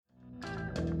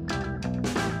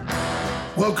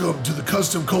Welcome to the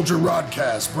Custom Kulture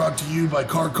Rodcast, brought to you by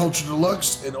Car Culture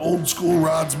Deluxe and Old School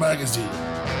Rods Magazine.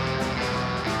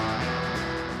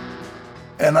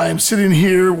 And I am sitting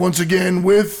here once again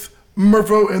with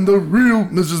Murpho and the real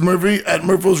Mrs. Murphy at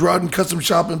Murpho's Rod and Custom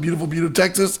Shop in beautiful Butte,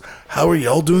 Texas. How are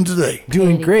y'all doing today?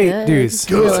 Doing great, dudes.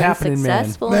 What's happening,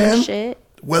 man? Man, shit.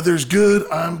 Weather's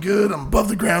good. I'm good. I'm above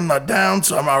the ground, not down,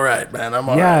 so I'm all right, man. I'm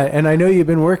all right. Yeah, and I know you've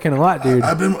been working a lot, dude.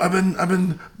 I've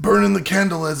been burning the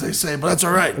candle, as they say, but that's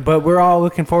all right. But we're all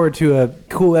looking forward to a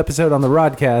cool episode on the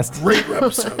Rodcast. Great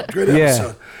episode. Great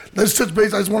episode. Let's touch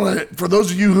base. I just want to, for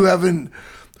those of you who haven't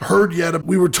heard yet,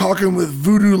 we were talking with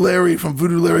Voodoo Larry from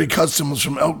Voodoo Larry Customs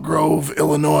from Elk Grove,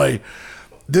 Illinois.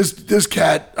 This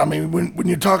cat, I mean, when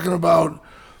you're talking about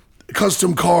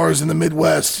custom cars in the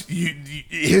Midwest,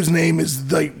 his name is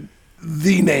the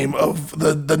name of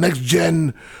the next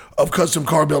gen of custom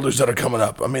car builders that are coming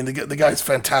up. I mean, the guy's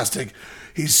fantastic.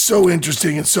 He's so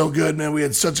interesting and so good, man. We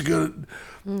had such a good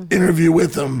interview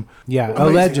with him. Yeah, Amazing, a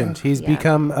legend. huh? He's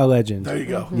become a legend. There you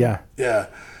go. Yeah.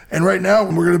 And right now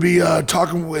we're going to be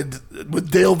talking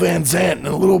with Dale Van Zant, and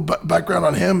a little background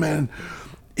on him. And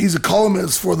he's a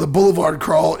columnist for the Boulevard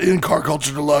Crawl in Car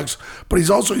Culture Deluxe, but he's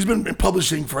been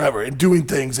publishing forever and doing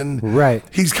things. And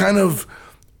he's kind of,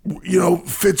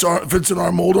 fits in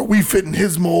our mold, or we fit in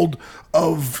his mold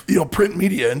of, print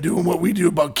media and doing what we do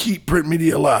about keep print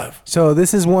media alive. So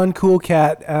this is one cool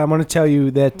cat. I want to tell you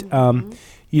that,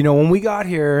 when we got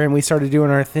here and we started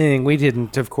doing our thing, we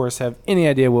didn't, of course, have any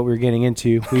idea what we were getting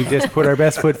into. We just put our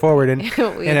best foot forward and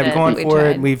have gone for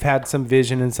it. And we've had some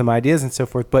vision and some ideas and so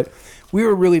forth. But we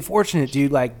were really fortunate,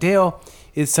 dude. Like, Dale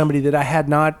is somebody that I had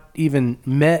not even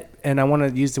met, and I want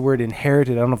to use the word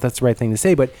inherited. I don't know if that's the right thing to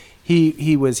say, but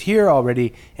he was here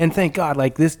already, and thank God,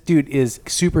 like, this dude is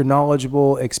super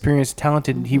knowledgeable, experienced,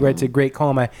 talented, and he writes a great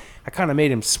column. I kind of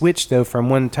made him switch, though, from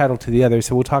one title to the other,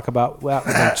 so we'll talk about that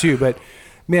with him, too. But,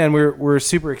 man, we're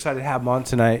super excited to have him on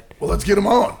tonight. Well, let's get him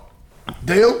on.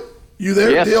 Dale, you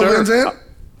there? Yes, Dale sir. Van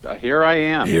Zant? Here I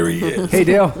am. Here he is. Hey,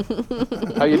 Dale.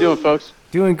 How you doing, folks?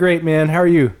 Doing great, man. How are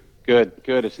you? Good.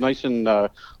 It's nice and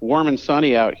warm and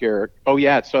sunny out here. Oh,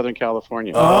 yeah, it's Southern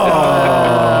California.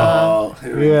 Oh,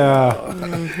 yeah.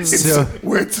 It's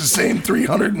the same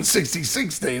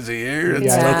 366 days a year in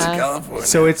Southern California.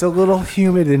 So it's a little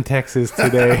humid in Texas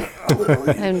today.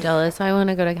 I'm jealous. I want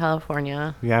to go to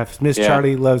California. Yeah, Miss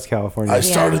Charlie loves California. I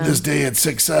started this day at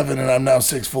 6'7", and I'm now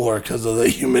 6'4" because of the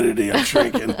humidity. I'm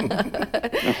shrinking.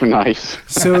 Nice.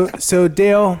 So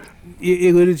Dale,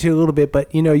 you alluded to it a little bit,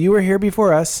 but you were here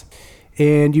before us,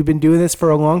 and you've been doing this for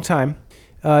a long time.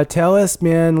 Tell us,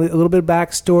 man, a little bit of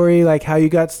backstory, like how you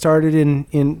got started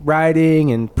in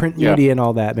writing and print media and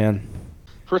all that, man.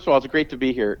 First of all, it's great to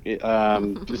be here.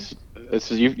 This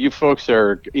is you folks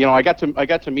are. I got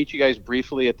to meet you guys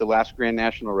briefly at the last Grand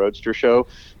National Roadster Show,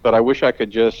 but I wish I could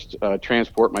just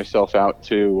transport myself out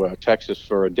to Texas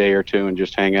for a day or two and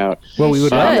just hang out. Well, we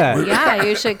would love that. Yeah,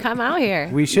 you should come out here.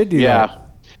 We should do that.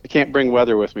 I can't bring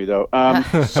weather with me, though.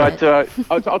 But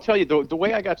I'll tell you, the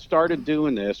way I got started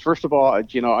doing this, first of all,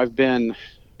 I've been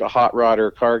a hot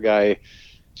rodder car guy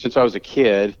since I was a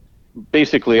kid.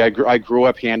 Basically, I grew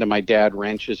up handing my dad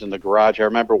wrenches in the garage. I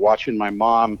remember watching my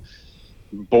mom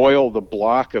boil the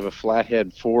block of a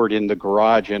flathead Ford in the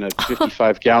garage in a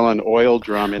 55-gallon oil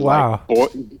drum in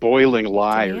boiling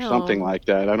lye or something like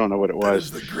that. I don't know what it was.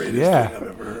 That is the greatest thing I've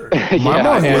ever heard.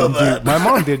 My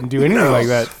mom didn't do anything like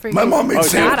that. My mom made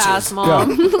sandwiches. Badass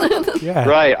mom. Yeah.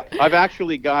 Right. I've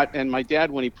actually got, and my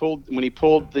dad, when he pulled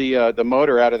the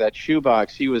motor out of that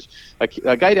shoebox, he was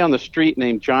a guy down the street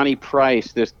named Johnny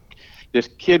Price. This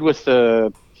kid with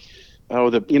the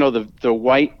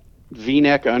white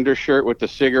V-neck undershirt with the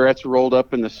cigarettes rolled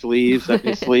up in the sleeves, and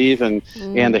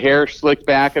the hair slicked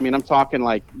back. I mean, I'm talking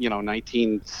like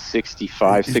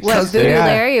 1965, 66. What Voodoo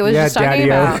Larry was just talking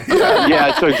about.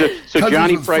 So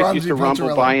Johnny Price used to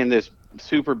rumble by in this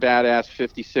super badass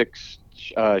 '56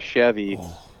 Chevy,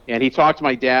 and he talked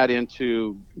my dad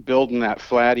into building that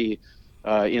flatty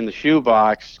in the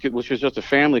shoebox, which was just a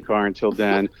family car until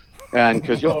then. And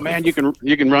because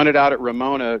you can run it out at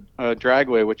Ramona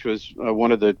Dragway, which was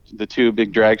one of the two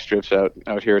big drag strips out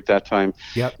here at that time.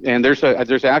 Yep. And there's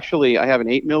actually, I have an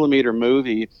 8mm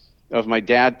movie of my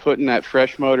dad putting that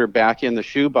fresh motor back in the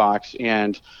shoebox,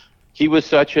 and he was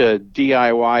such a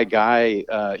DIY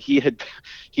guy. He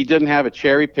didn't have a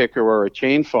cherry picker or a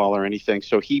chain fall or anything,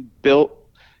 so he built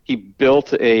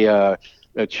a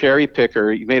cherry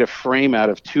picker. He made a frame out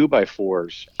of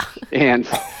 2x4s, and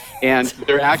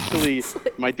they're actually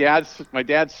my dad's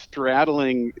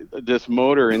straddling this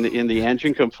motor in the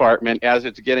engine compartment as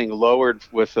it's getting lowered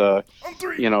with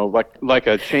like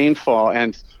a chain fall,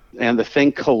 and the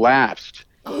thing collapsed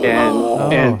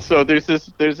And so there's this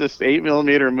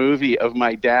 8mm movie of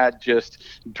my dad just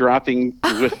dropping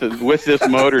with this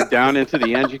motor down into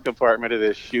the engine compartment of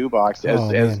this shoebox as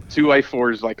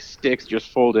 2x4s like sticks just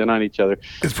fold in on each other.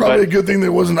 It's probably a good thing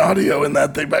there wasn't audio in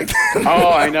that thing back then.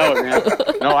 Oh, I know, man.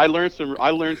 No, I learned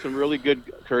some really good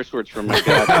curse words from my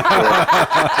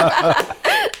dad.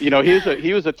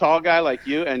 He was a tall guy like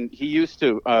you, and he used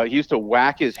to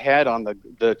whack his head on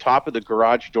the top of the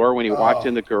garage door when he walked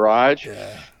in the garage. Yeah.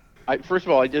 First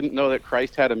of all, I didn't know that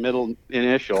Christ had a middle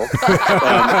initial.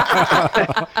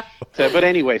 But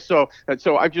anyway, so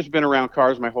I've just been around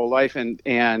cars my whole life, and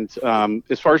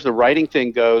as far as the writing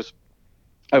thing goes,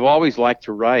 I've always liked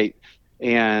to write,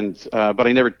 but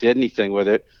I never did anything with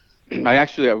it. I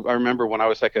remember when I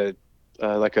was like a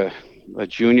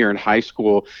junior in high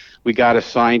school, we got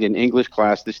assigned in English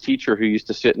class. This teacher who used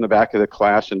to sit in the back of the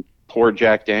class and pour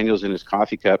Jack Daniels in his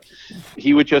coffee cup,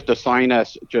 he would just assign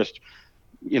us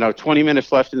 20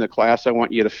 minutes left in the class. I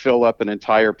want you to fill up an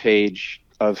entire page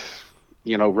of,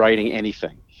 writing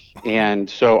anything. And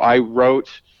so I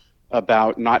wrote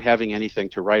about not having anything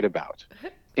to write about.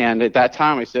 And at that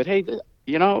time I said, hey,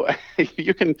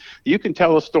 you can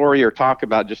tell a story or talk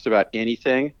about just about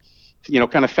anything.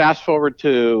 Kind of fast forward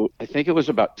to, I think it was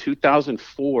about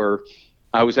 2004,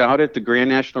 I was out at the Grand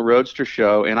National Roadster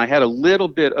Show, and I had a little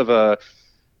bit of a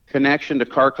connection to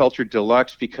Car Culture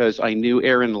Deluxe because I knew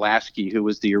Aaron Lasky, who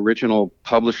was the original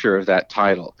publisher of that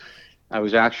title. I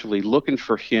was actually looking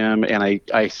for him, and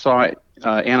I saw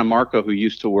Anna Marco, who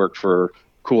used to work for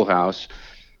Cool House,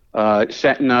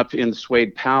 setting up in the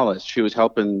Suede Palace. She was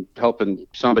helping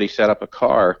somebody set up a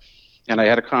car. And I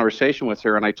had a conversation with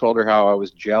her, and I told her how I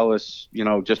was jealous,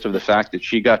 just of the fact that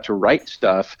she got to write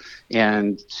stuff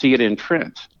and see it in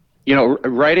print.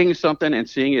 Writing something and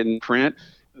seeing it in print,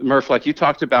 Murph, like you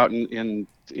talked about in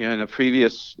a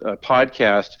previous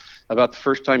podcast about the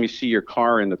first time you see your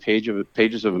car in the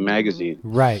pages of a magazine.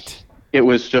 Right. It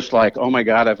was just like, oh my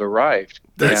God, I've arrived.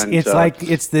 It's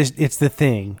the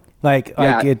thing. Like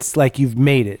it's like you've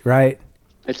made it, right?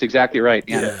 That's exactly right.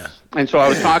 And so I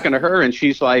was talking to her, and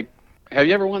she's like, have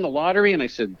you ever won the lottery? And I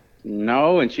said,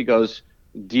 no. And she goes,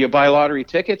 do you buy lottery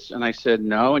tickets? And I said,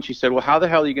 no. And she said, well, how the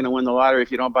hell are you going to win the lottery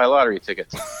if you don't buy lottery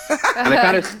tickets? And I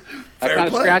kind of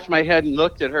scratched my head and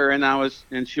looked at her,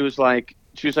 and she was like,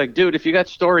 dude, if you got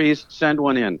stories, send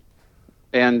one in.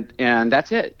 And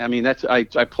that's it. I mean, I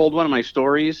pulled one of my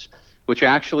stories, which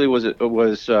actually was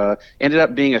ended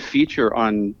up being a feature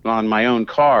on my own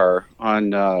car,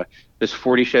 on this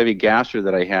 40 Chevy Gasser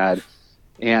that I had,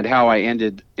 and how I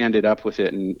ended up with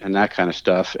it and that kind of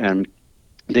stuff. And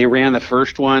they ran the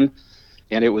first one,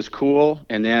 and it was cool.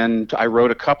 And then I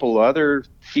wrote a couple other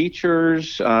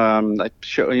features,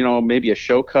 maybe a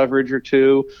show coverage or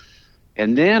two.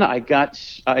 And then I got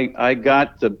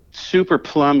the super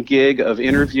plum gig of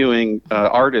interviewing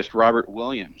artist Robert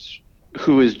Williams,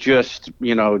 who is just,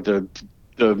 the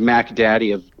Mac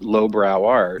Daddy of lowbrow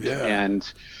art. Yeah.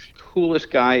 And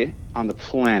coolest guy on the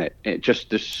planet. Just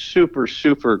this super,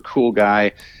 super cool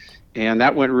guy. And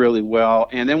that went really well.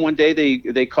 And then one day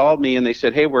they called me and they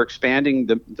said, hey, we're expanding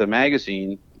the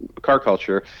magazine, Car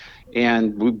Culture,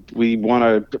 and we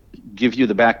want to give you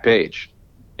the back page.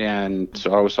 And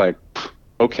so I was like,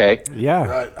 okay. Yeah.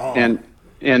 Right. Oh.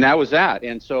 And that was that.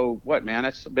 And so what, man,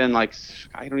 it's been like,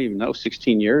 I don't even know,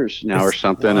 16 years now or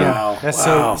something. Wow. That's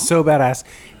so badass.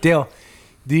 Dale,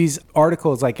 these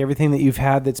articles, like everything that you've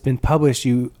had that's been published,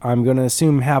 I'm going to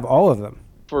assume have all of them.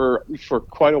 For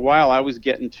quite a while, I was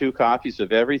getting 2 copies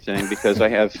of everything because I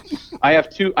have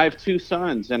two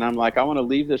sons, and I'm like, I want to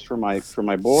leave this for my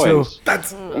boys.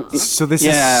 So this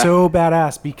is so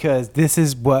badass, because this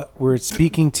is what we're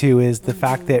speaking to, is the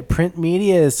fact that print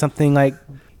media is something like,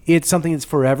 it's something that's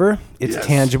forever. It's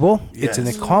tangible. Yes. It's an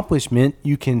accomplishment.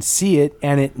 You can see it,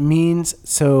 and it means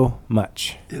so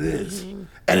much. It is.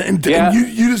 And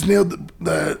you just nailed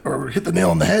or hit the nail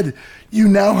on the head. You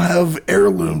now have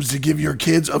heirlooms to give your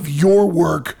kids of your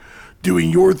work, doing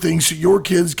your things, so your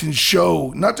kids can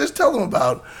show, not just tell them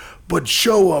about, but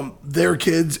show them their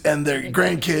kids and their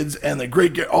grandkids and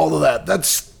their all of that.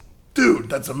 That's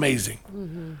amazing.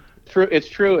 Mm-hmm. True, it's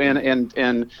true.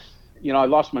 And I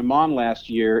lost my mom last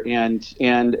year, and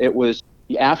it was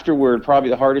afterward, probably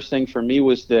the hardest thing for me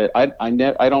was that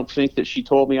I don't think that she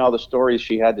told me all the stories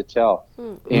she had to tell.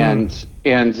 And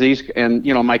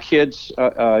my kids,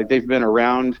 they've been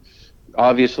around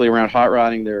hot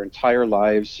rodding their entire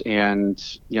lives,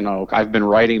 and I've been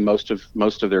writing most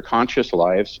of their conscious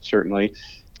lives, certainly,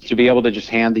 to be able to just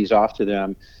hand these off to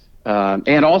them.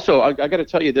 And also I got to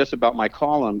tell you this about my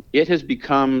column. It has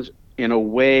become, in a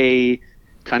way,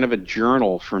 kind of a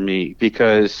journal for me,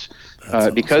 because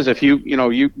if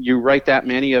you write that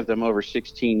many of them over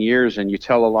 16 years, and you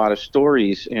tell a lot of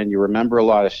stories, and you remember a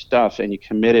lot of stuff, and you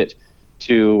commit it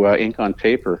to ink on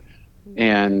paper,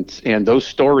 and those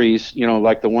stories,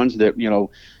 like the ones that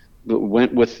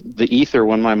went with the ether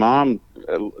when my mom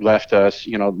left us,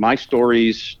 my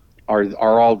stories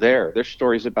are all there. There's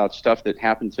stories about stuff that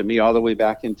happened to me all the way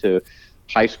back into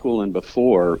high school and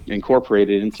before,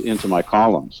 incorporated into my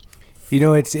columns.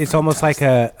 It's almost like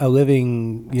a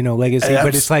living, legacy,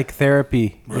 but it's like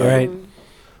therapy, right?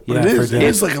 But it is. It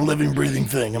is like a living, breathing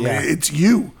thing. I mean, it's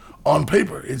you on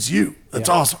paper. It's you. That's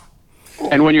awesome.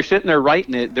 And when you're sitting there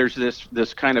writing it, there's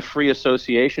this kind of free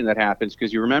association that happens,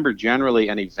 because you remember generally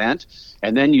an event,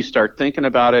 and then you start thinking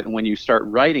about it, and when you start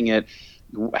writing it,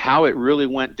 how it really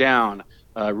went down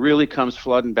really comes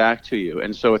flooding back to you.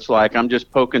 And so it's like I'm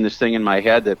just poking this thing in my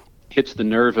head that hits the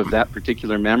nerve of that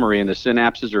particular memory, and the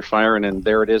synapses are firing, and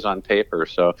there it is on paper.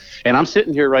 So, and I'm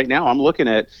sitting here right now, I'm looking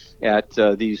at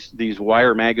these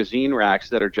Wire magazine racks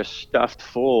that are just stuffed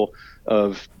full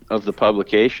of the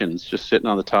publications, just sitting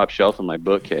on the top shelf of my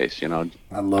bookcase. I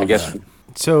love that.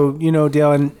 So,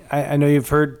 Dale, and I know you've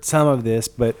heard some of this,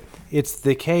 but it's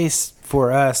the case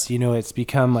for us, it's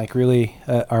become like really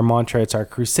our mantra. It's our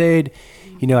crusade.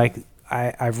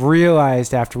 I've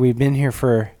realized after we've been here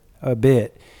for a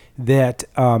bit that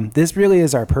this really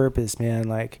is our purpose, man.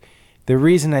 Like, the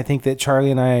reason I think that Charlie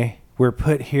and I were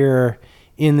put here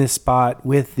in this spot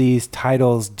with these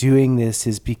titles doing this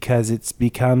is because it's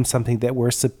become something that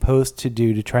we're supposed to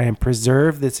do to try and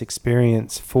preserve this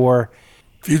experience for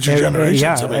future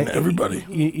generations. Everybody.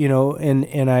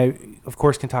 And I, of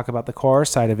course, can talk about the car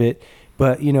side of it,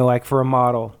 but, like for a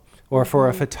model or for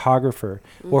a photographer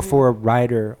or for a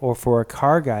writer or for a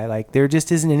car guy, like there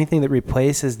just isn't anything that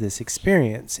replaces this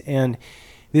experience. And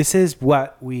this is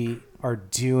what we are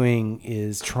doing,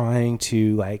 is trying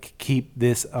to like keep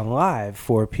this alive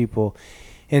for people.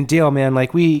 And Dale, man,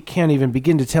 like we can't even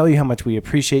begin to tell you how much we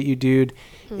appreciate you, dude,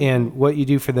 and what you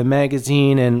do for the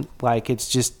magazine. And like, it's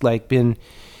just like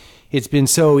it's been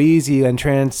so easy and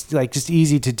just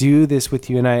easy to do this with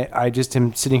you. And I just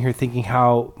am sitting here thinking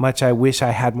how much I wish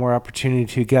I had more opportunity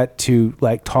to get to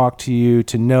like talk to you,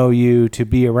 to know you, to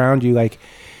be around you. Like,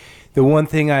 the one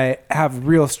thing I have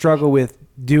real struggle with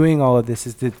doing all of this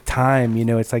is the time.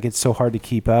 It's like it's so hard to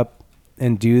keep up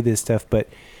and do this stuff, but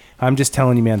I'm just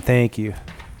telling you, man, thank you.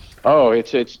 Oh,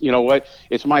 it's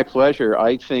it's my pleasure.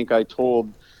 I think I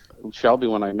told Shelby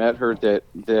when I met her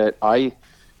that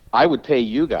I would pay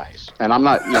you guys, and I'm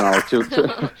not,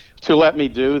 to let me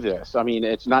do this. I mean,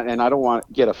 it's not, and I don't want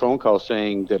to get a phone call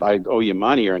saying that I owe you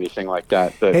money or anything like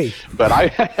that. But, hey. but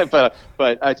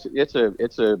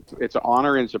it's an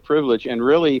honor and it's a privilege, and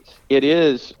really it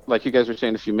is, like you guys were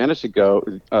saying a few minutes ago.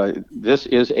 This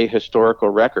is a historical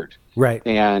record, right?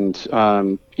 And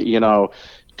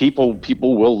people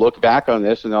will look back on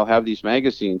this and they'll have these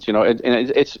magazines, and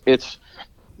it's.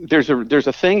 There's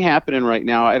a thing happening right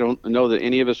now. I don't know that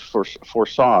any of us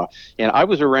foresaw. And I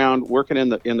was around working in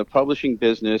the publishing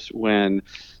business when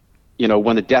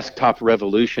the desktop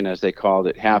revolution, as they called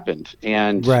it, happened.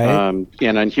 And right.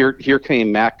 And here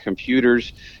came Mac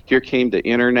computers, here came the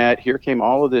internet, here came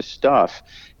all of this stuff.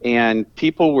 And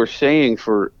people were saying,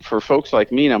 for folks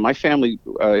like me, now my family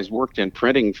has worked in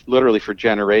printing literally for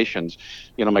generations.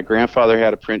 My grandfather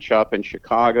had a print shop in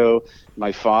Chicago.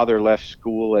 My father left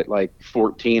school at like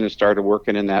 14 and started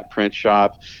working in that print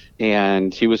shop.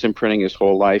 And he was in printing his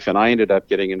whole life. And I ended up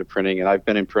getting into printing, and I've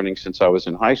been in printing since I was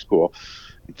in high school.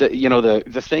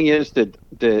 The thing is that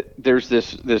there's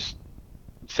this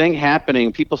thing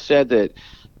happening. People said that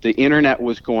the internet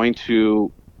was going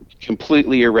to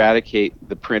completely eradicate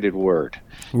the printed word.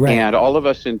 Right. And all of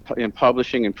us in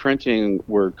publishing and printing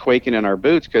were quaking in our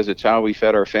boots because it's how we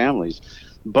fed our families.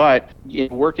 But in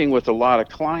working with a lot of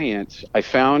clients, I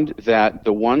found that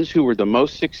the ones who were the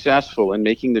most successful in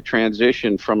making the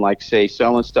transition from, like, say,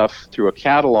 selling stuff through a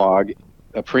catalog,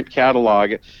 a print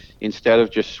catalog, instead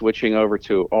of just switching over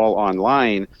to all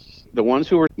online, the ones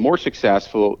who were more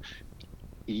successful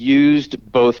used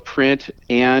both print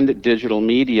and digital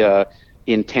media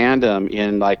in tandem,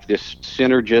 in like this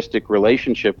synergistic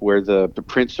relationship where the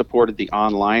print supported the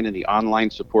online and the online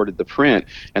supported the print,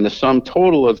 and the sum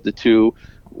total of the two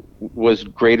was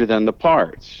greater than the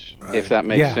parts, right. If that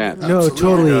makes sense. No,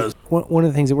 absolutely totally. One of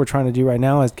the things that we're trying to do right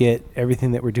now is get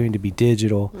everything that we're doing to be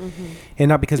digital, and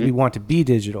not because we want to be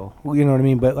digital, you know what I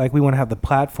mean, but like we want to have the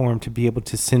platform to be able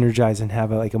to synergize and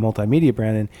have a multimedia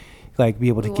brand, and like be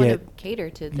able to cater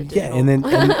to the digital. And then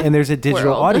and there's a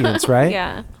digital audience, right?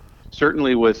 Yeah.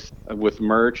 certainly with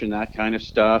merch and that kind of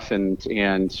stuff,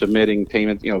 and submitting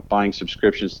payment, buying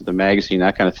subscriptions to the magazine,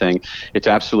 that kind of thing, it's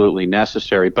absolutely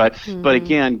necessary. But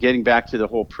again, getting back to the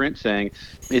whole print thing,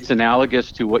 it's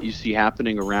analogous to what you see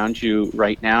happening around you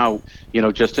right now.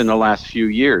 Just in the last few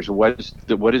years, what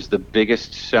is the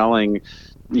biggest selling,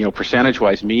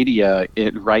 percentage-wise media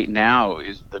right now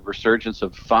is the resurgence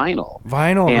of vinyl.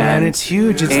 Man, it's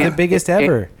huge. It's the biggest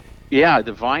ever. Yeah,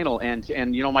 the vinyl,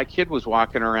 and my kid was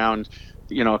walking around,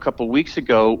 a couple of weeks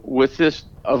ago with this,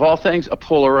 of all things, a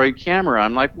Polaroid camera.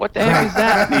 I'm like, what the heck is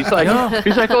that? And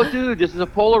he's like, oh, dude, this is a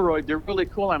Polaroid. They're really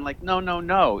cool. I'm like, no.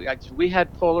 We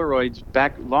had Polaroids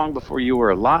back long before you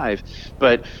were alive,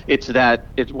 but it's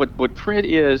what print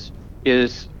is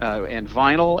and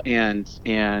vinyl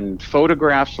and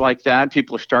photographs like that.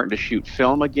 People are starting to shoot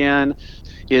film again.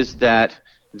 Is that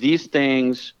these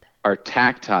things are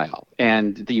tactile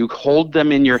and you hold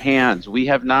them in your hands. We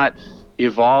have not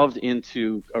evolved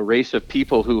into a race of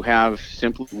people who have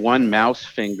simply one mouse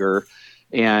finger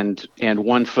and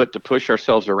one foot to push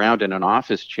ourselves around in an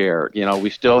office chair.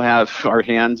 We still have our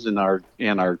hands and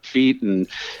our feet,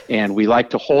 and we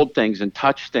like to hold things and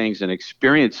touch things and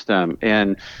experience them.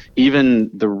 And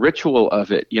even the ritual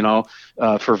of it,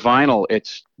 for vinyl,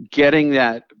 it's getting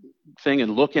that thing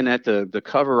and looking at the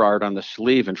cover art on the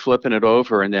sleeve and flipping it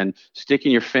over and then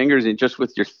sticking your fingers in just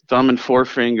with your thumb and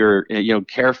forefinger,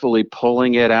 carefully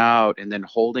pulling it out and then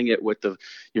holding it with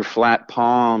your flat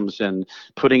palms and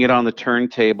putting it on the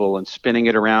turntable and spinning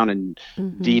it around and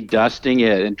de-dusting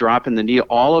it and dropping the needle.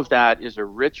 All of that is a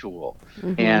ritual,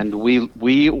 and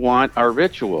we want our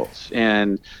rituals,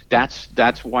 and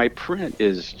that's why print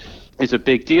is a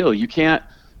big deal. You can't.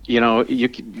 You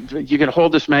can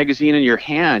hold this magazine in your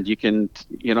hand. You can,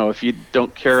 if you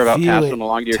don't care about passing them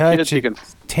along to your kids, you can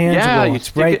tangible.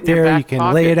 It's right there. You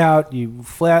can lay it out. You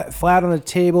flat on the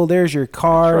table. There's your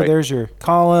car. Right. There's your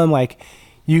column. Like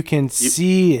you can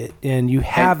see it, and you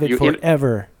have it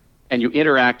forever. And you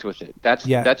interact with it. That's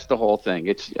the whole thing.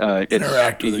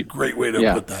 Interact with it. Great way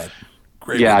to put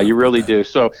that. You really do.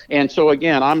 So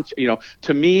again,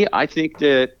 to me, I think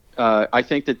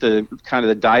that the kind of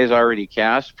the die is already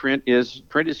cast. Print is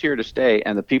here to stay,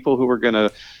 and the people who are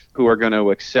going to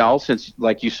excel, since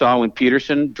like you saw when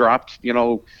Peterson dropped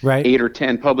 8 or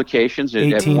 10 publications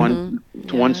at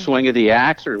one swing of the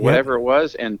axe or whatever it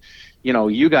was, and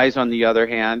you guys on the other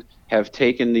hand have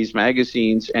taken these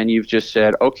magazines and you've just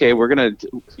said, okay, we're going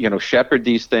to shepherd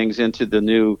these things into the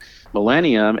new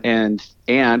millennium, and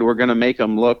we're going to make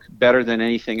them look better than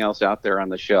anything else out there on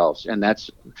the shelves. And that's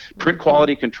print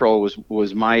quality control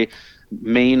was my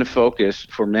main focus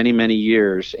for many, many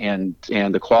years, and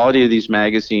the quality of these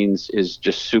magazines is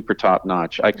just super top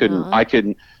notch.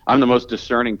 I'm the most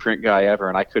discerning print guy ever,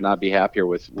 and I could not be happier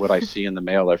with what I see in the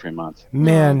mail every month.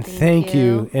 Man, thank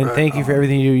you. And thank you for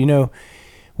everything you do.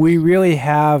 We really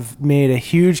have made a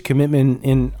huge commitment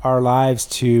in our lives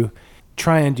to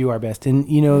try and do our best. And,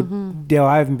 Dale,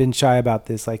 I haven't been shy about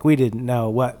this. Like, we didn't know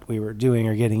what we were doing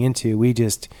or getting into. We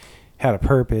just had a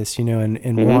purpose,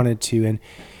 and wanted to. And,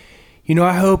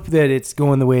 I hope that it's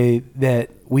going the way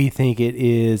that we think it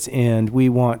is, and we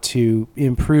want to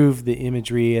improve the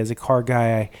imagery. As a car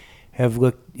guy, I have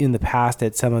looked in the past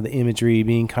at some of the imagery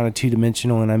being kind of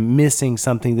two-dimensional, and I'm missing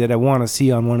something that I want to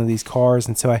see on one of these cars.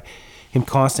 And so I am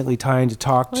constantly trying to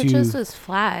talk to... It just is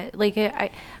flat. Like,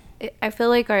 I feel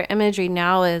like our imagery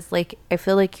now is like, I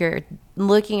feel like you're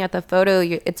looking at the photo,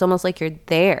 it's almost like you're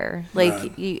there.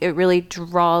 Like it really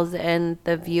draws in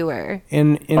the viewer.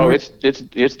 And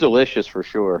it's delicious for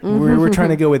sure. We're trying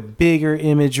to go with bigger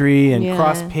imagery and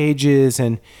cross pages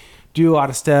and do a lot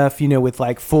of stuff, with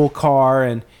like full car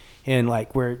and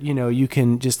like where, you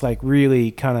can just like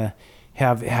really kind of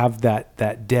have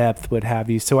that depth, what have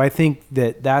you. So I think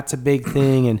that's a big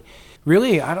thing. And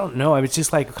really, I don't know. I was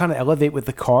just like kind of elevate with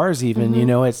the cars even,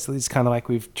 it's kind of like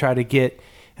we've tried to get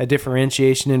a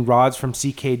differentiation in rods from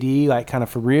CKD, like kind of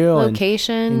for real.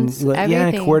 Locations, and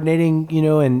everything. And coordinating,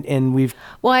 and we've...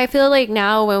 Well, I feel like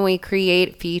now when we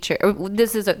create feature,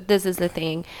 this is the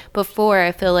thing. Before,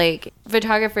 I feel like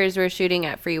photographers were shooting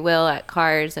at free will at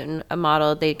cars, and a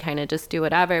model, they'd kind of just do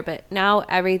whatever. But now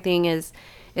everything is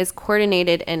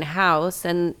coordinated in-house,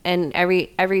 and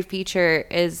every feature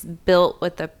is built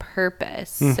with a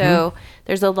purpose. So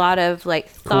there's a lot of like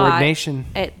thought coordination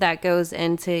that goes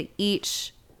into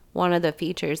each one of the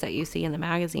features that you see in the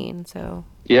magazine. So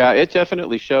yeah, it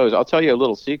definitely shows. I'll tell you a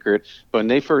little secret. When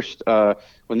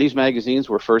these magazines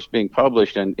were first being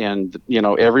published, and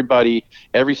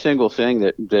every single thing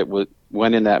that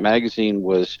went in that magazine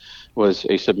was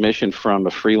a submission from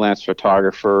a freelance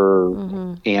photographer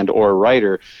and or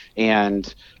writer.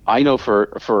 And I know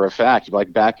for a fact,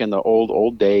 like back in the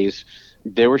old days,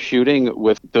 they were shooting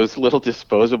with those little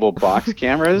disposable box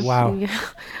cameras. Wow.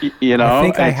 You know, I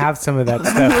think I have some of that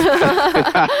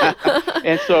stuff.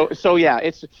 And so yeah,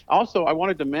 it's also, I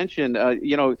wanted to mention,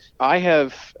 I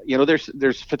have,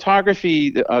 there's photography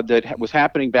that was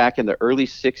happening back in the early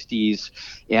 60s,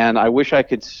 and I wish I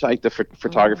could cite the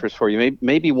photographers for you.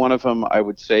 Maybe one of them, I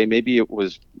would say, maybe it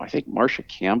was, I think Marcia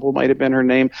Campbell might have been her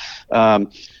name.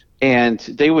 And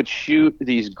they would shoot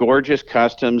these gorgeous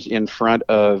customs in front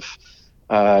of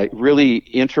really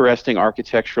interesting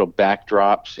architectural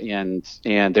backdrops,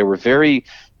 and they were very,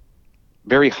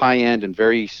 very high end and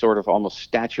very sort of almost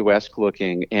statuesque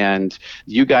looking. And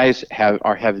you guys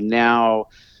have now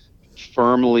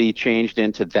firmly changed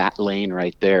into that lane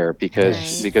right there,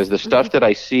 because the stuff that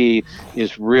I see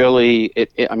is really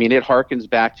it harkens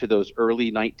back to those early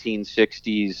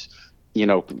 1960s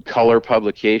color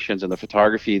publications and the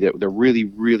photography, the really,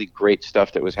 really great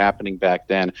stuff that was happening back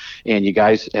then. And you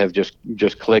guys have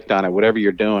just clicked on it. Whatever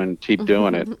you're doing, keep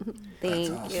doing it. Thank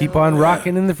you. Keep on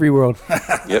rocking in the free world.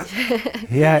 Yep.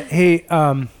 Yeah. Hey.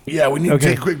 We need to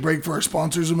take a quick break for our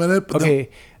sponsors a minute.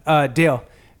 But Dale,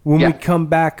 when we come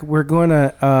back, we're going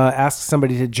to ask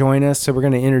somebody to join us. So we're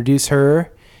going to introduce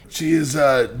her. She is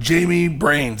Jamey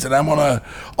Brains, and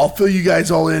I'll fill you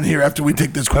guys all in here after we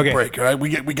take this quick break. All right, we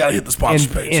got to hit the sponsor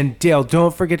page. And Dale,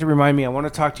 don't forget to remind me. I want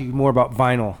to talk to you more about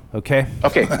vinyl. Okay.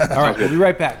 Okay. All right. We'll be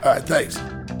right back. All right. Thanks.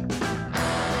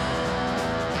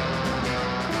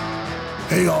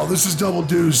 Hey, y'all. This is Double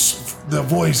Deuce, the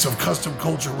voice of Custom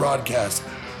Kulture Rodcast.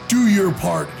 Do your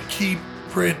part and keep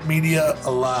print media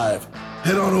alive.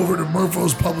 Head on over to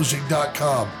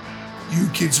murphospublishing.com. You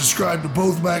can subscribe to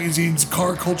both magazines,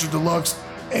 Car Culture Deluxe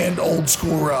and Old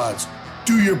School Rods.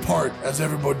 Do your part, as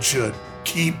everyone should.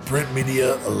 Keep print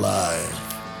media alive.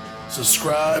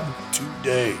 Subscribe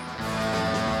today.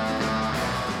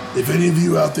 If any of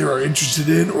you out there are interested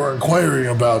in or inquiring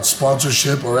about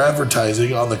sponsorship or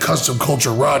advertising on the Custom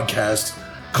Kulture Rodcast,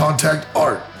 contact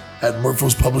Art at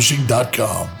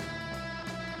murphospublishing.com.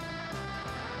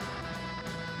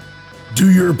 Do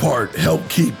your part. Help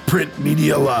keep print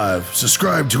media alive.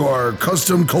 Subscribe to our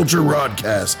Custom Kulture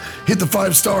Rodcast. Hit the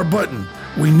 5-star button.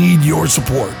 We need your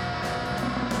support.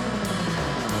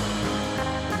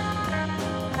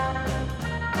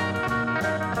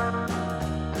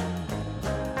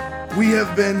 We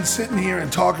have been sitting here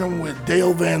and talking with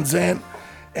Dale Van Zant,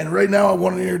 and right now I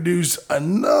want to introduce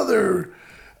another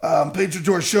patron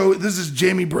to our show. This is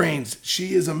Jamey Brains.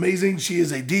 She is amazing. She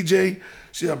is a DJ.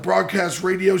 She's a broadcast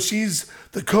radio. She's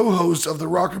the co-host of the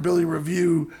Rockabilly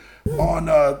Review on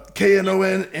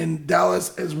KNON in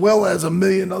Dallas, as well as a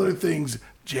million other things.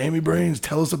 Jamey Brains,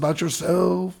 tell us about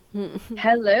yourself.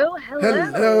 Hello.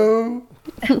 Hello.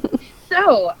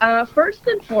 So, first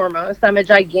and foremost, I'm a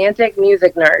gigantic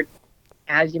music nerd,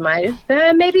 as you might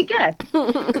have maybe guessed.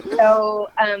 So,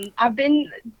 I've been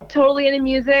totally into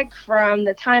music from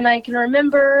the time I can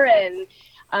remember, and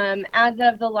as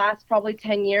of the last probably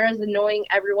 10 years, annoying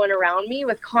everyone around me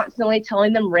with constantly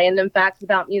telling them random facts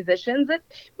about musicians that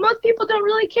most people don't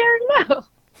really care to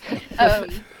know.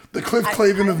 The Cliff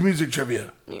Clavin of music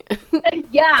trivia.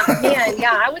 Yeah,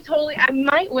 I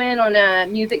might win on a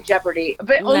Music Jeopardy,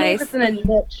 but only if it's in a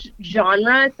niche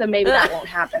genre, so maybe that won't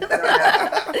happen. I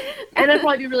don't know. And I'd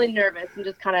probably be really nervous and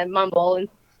just kind of mumble and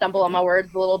stumble on my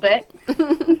words a little bit.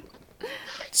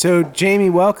 So,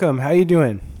 Jamey, welcome. How you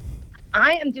doing?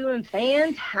 I am doing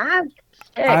fantastic.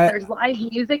 There's live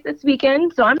music this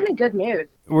weekend, so I'm in a good mood.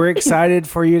 We're excited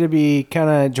for you to be kind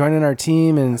of joining our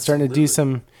team and starting to do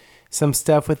some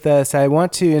stuff with us. I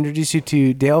want to introduce you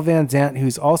to Dale Van Zant,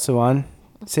 who's also on.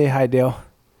 Say hi, Dale.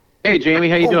 Hey, Jamey,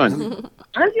 how you doing?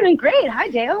 I'm doing great. Hi,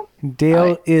 Dale.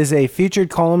 Dale is a featured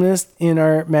columnist in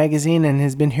our magazine and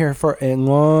has been here for a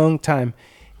long time.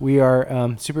 We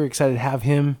are super excited to have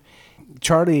him.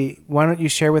 Charlie, why don't you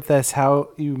share with us how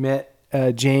you met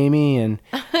Jamey and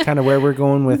kind of where we're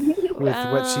going with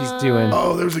what she's doing.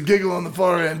 Oh, there's a giggle on the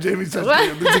far end. Jamey says,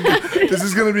 this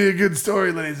is going to be a good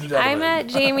story, ladies and gentlemen. I met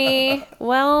Jamey.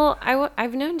 Well,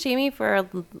 I've known Jamey for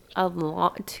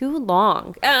too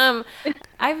long.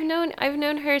 I've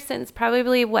known her since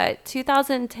probably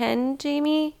 2010,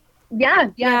 Jamey? Yeah,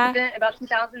 about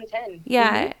 2010.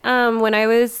 Yeah, when I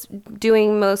was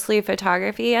doing mostly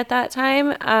photography at that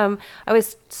time, I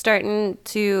was starting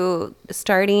to do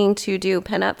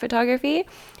pinup photography,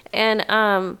 and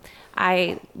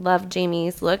I loved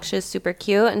Jamey's look. She was super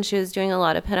cute, and she was doing a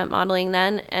lot of pinup modeling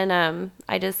then, and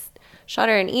I just shot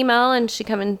her an email, and she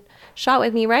come and shot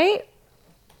with me, right?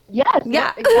 Yes.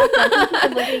 Yeah. Exactly.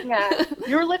 I think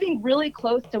you're living really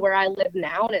close to where I live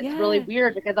now, and it's really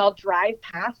weird because I'll drive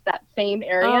past that same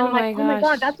area and I'm like, oh my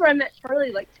God, that's where I met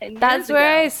Charlie like 10 years ago. That's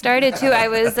where I started too. I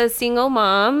was a single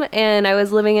mom and I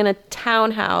was living in a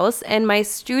townhouse, and my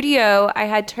studio, I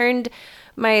had turned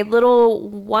my little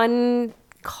one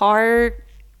car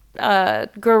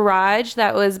garage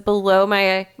that was below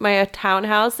my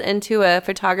townhouse into a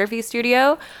photography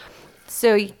studio.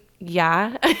 So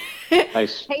yeah.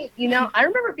 Nice. Hey, I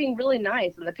remember it being really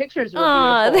nice, and the pictures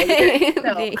were beautiful.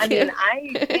 So, thank I you.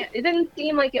 mean, it didn't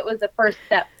seem like it was the first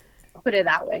step. I'll put it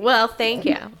that way. Well, thank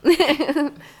you.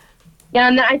 Yeah,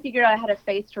 and then I figured I had a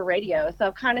face for radio,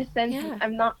 so kind of since I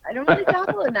don't really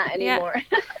dabble in that anymore.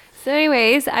 Yeah. So,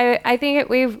 anyways, I think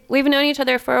we've known each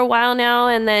other for a while now,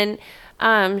 and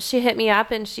then she hit me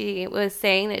up and she was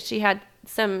saying that she had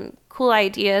some cool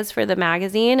ideas for the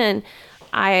magazine, and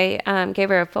I gave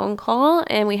her a phone call,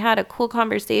 and we had a cool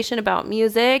conversation about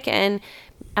music and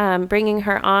bringing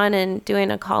her on and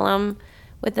doing a column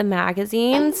with the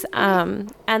magazines.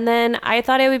 And then I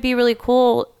thought it would be really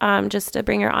cool just to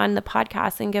bring her on the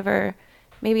podcast and give her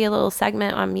maybe a little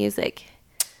segment on music,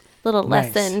 little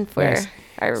lesson for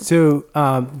our... So,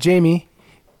 Jamey,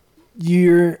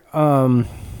 you're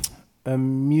a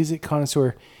music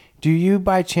connoisseur. Do you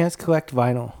by chance collect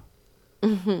vinyl?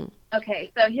 Mm-hmm.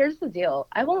 Okay, so here's the deal.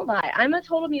 I won't lie. I'm a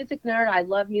total music nerd. I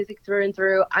love music through and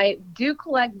through. I do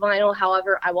collect vinyl.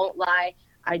 However, I won't lie.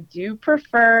 I do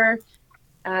prefer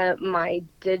my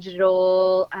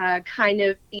digital kind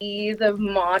of ease of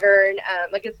modern,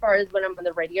 like as far as when I'm on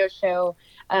the radio show,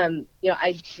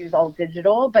 I choose all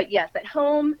digital. But yes, at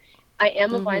home, I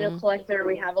am a vinyl collector.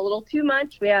 We have a little too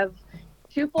much. We have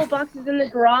 2 full boxes in the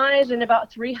garage and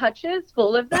about 3 hutches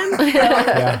full of them. So,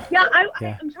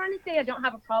 I'm trying to say I don't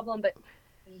have a problem, but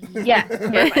yes.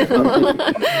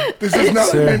 This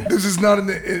is not in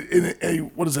a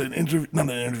what is it? An interview? Not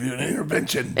an interview. An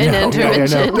intervention.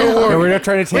 Intervention. No, we're not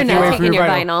trying to take you away from your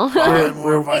vinyl.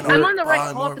 I'm on the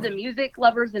right call for the Music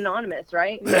Lovers Anonymous,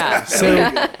 right? Yeah.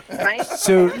 Right.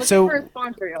 So for a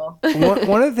sponsor, y'all.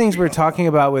 One of the things we're talking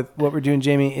about with what we're doing,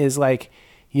 Jamey, is like,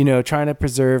 trying to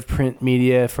preserve print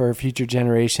media for future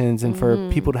generations and for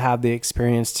people to have the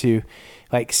experience to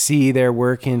like see their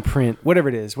work in print, whatever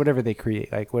it is, whatever they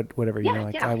create, like whatever,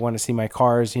 I want to see my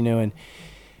cars, and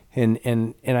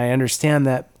I understand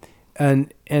that.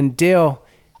 And Dale,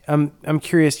 I'm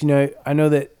curious, I know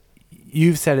that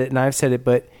you've said it and I've said it,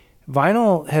 but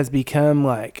vinyl has become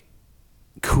like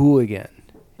cool again.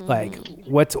 Like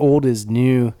what's old is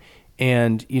new.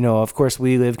 And, of course,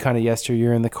 we live kind of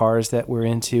yesteryear in the cars that we're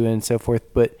into and so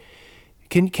forth. But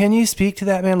can you speak to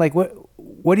that, man? Like,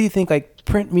 what do you think? Like,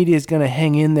 print media is going to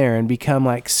hang in there and become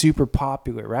like super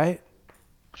popular, right?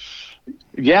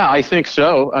 Yeah, I think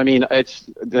so. I mean, it's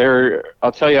there.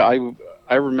 I'll tell you,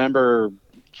 I remember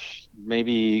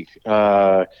maybe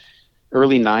early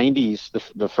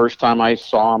 '90s. The first time I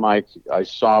saw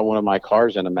one of my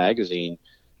cars in a magazine,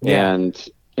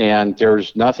 and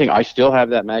there's nothing. I still have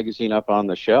that magazine up on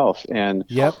the shelf, and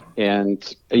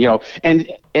and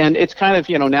it's kind of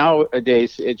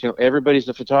nowadays everybody's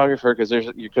a photographer because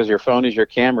your phone is your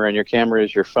camera and your camera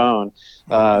is your phone,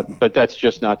 but that's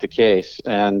just not the case.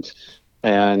 And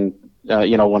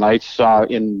when I saw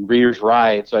in Reader's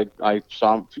Rides, I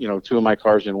saw 2 of my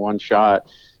cars in one shot.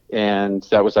 And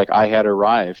that was like I had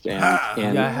arrived, and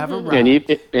I have arrived.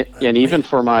 And even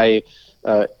for my.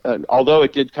 Although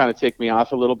it did kind of take me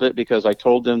off a little bit because I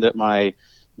told them that my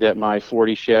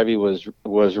 40 Chevy was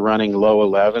running low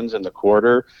 11s in the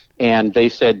quarter, and they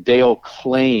said Dale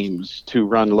claims to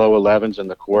run low 11s in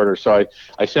the quarter. So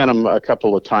I sent them a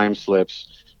couple of time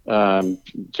slips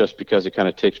just because it kind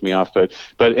of takes me off, but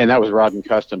and that was Rod and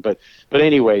Custom, but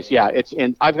anyways,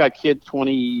 and I've got kids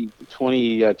 22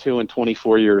 and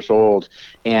 24 years old,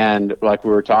 and like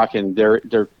we were talking,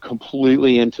 they're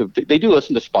completely into, they do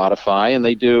listen to Spotify, and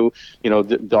they do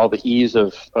all the ease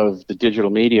of the digital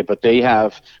media, but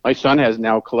my son has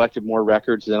now collected more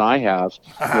records than I have,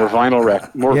 more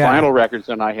vinyl records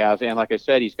than I have, and like I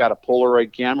said, he's got a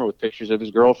Polaroid camera with pictures of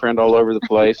his girlfriend all over the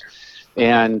place.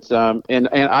 And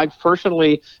I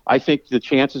personally, I think the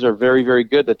chances are very, very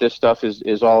good that this stuff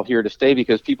is all here to stay,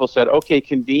 because people said, okay,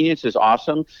 convenience is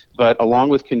awesome, but along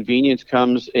with convenience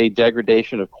comes a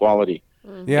degradation of quality.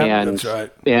 Yeah, and, that's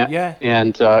right.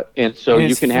 And so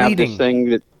you can have this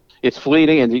thing that it's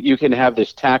fleeting, and you can have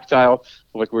this tactile,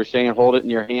 like we were saying, hold it in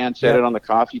your hand, set it on the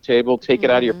coffee table, take it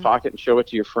out of your pocket, and show it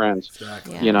to your friends.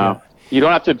 Exactly. You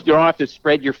don't have to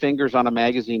spread your fingers on a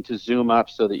magazine to zoom up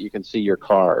so that you can see your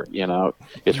car.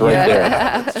 It's right there.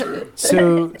 That's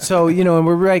true. So and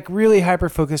we're like really hyper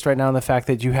focused right now on the fact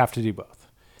that you have to do both.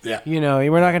 Yeah. You know,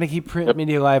 we're not going to keep print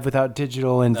media alive without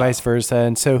digital and vice versa.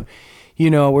 And so, you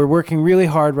know, we're working really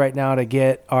hard right now to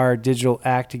get our digital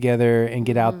act together and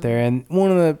get out there. And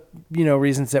one of the, you know,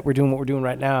 reasons that we're doing what we're doing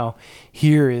right now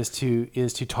here is to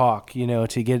talk, you know,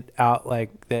 to get out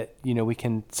like that, you know, we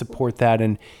can support that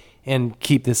and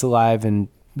keep this alive and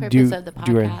do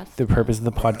the purpose of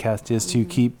the podcast is to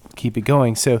keep it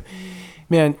going. So,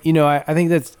 man, you know, I think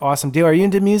that's awesome. Dale, are you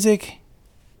into music?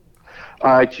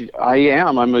 I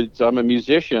am. I'm a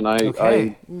musician. Nice.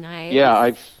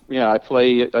 I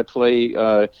play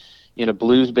in a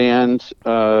blues band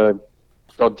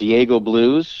called Diego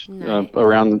Blues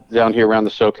around down here around the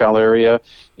SoCal area,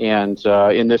 and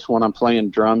in this one I'm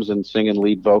playing drums and singing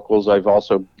lead vocals. I've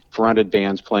also fronted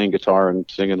bands playing guitar and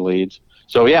singing leads.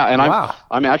 So yeah, and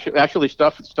I'm actually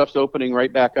stuff's opening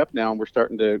right back up now, and we're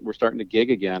starting to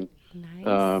gig again.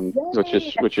 Nice.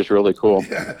 Which is really cool.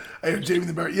 Yeah, I hear Jamie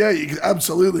the Bear. Yeah,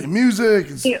 absolutely. Music.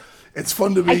 It's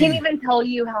fun to be. I can't even tell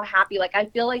you how happy. Like, I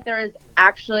feel like there is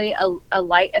actually a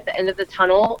light at the end of the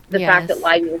tunnel. The fact that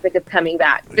live music is coming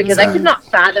back, because I could not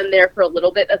fathom there for a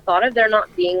little bit. The thought of there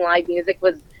not being live music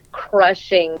was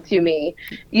crushing to me.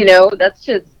 You know, that's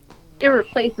just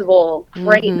irreplaceable,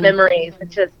 great memories.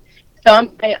 It's just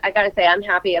so. I gotta say, I'm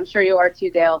happy. I'm sure you are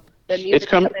too, Dale. The music's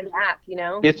coming back, you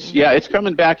know? It's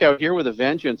coming back out here with a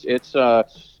vengeance. It's,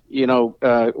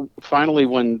 finally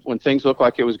when things look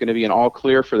like it was going to be an all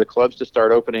clear for the clubs to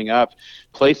start opening up,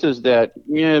 places that,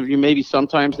 maybe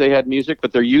sometimes they had music,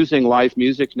 but they're using live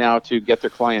music now to get their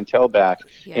clientele back.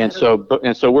 Yeah.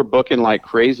 And so we're booking like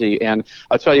crazy. And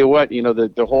I'll tell you what,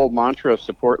 the whole mantra of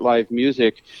support live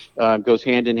music goes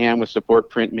hand in hand with support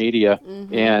print media.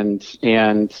 And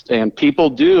people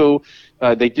do.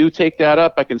 They do take that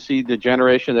up. I can see the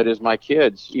generation that is my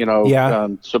kids,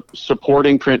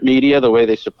 supporting print media the way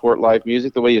they support live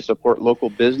music, the way you support local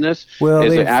business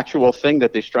is an actual thing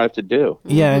that they strive to do.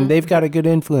 Yeah, and they've got a good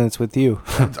influence with you.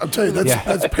 I'll tell you,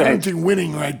 that's parenting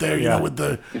winning right there, you know, with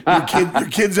your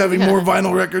kids having more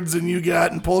vinyl records than you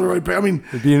got and Polaroid. I mean,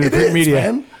 being in print media.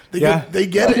 Man. They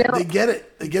get it. They get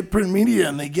it. They get print media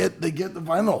and they get the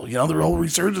vinyl. You know, their whole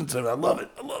resurgence of it. I love it.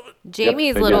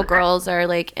 Jamie's little girls are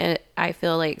like, I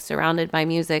feel like surrounded by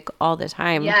music all the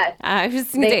time. Yes,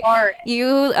 they are.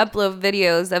 You upload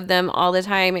videos of them all the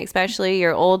time, especially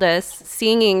your oldest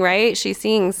singing. Right? She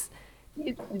sings.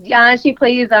 Yeah, she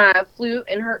plays flute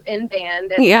in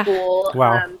band at school.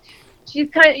 Wow. She's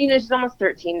kind of, she's almost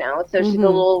 13 now, so she's a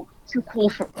little too cool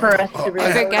for us to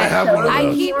really forget.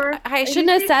 I shouldn't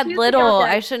have said little.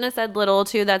 I shouldn't have said little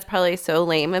too. That's probably so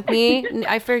lame of me.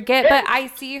 I forget, but I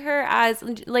see her as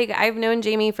like, I've known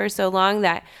Jamie for so long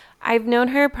that I've known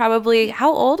her probably.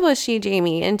 How old was she,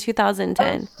 Jamie, in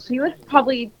 2010? She was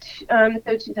probably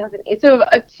 2008. So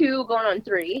a 2 going on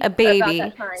 3. A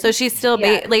baby. So she's still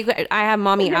like I have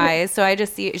mommy eyes, so I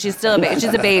just see she's still a baby.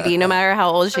 She's a baby, no matter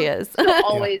how old she is. She'll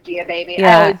always be a baby.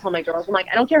 Yeah. I always tell my girls, I'm like,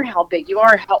 I don't care how big you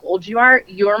are, how old you are,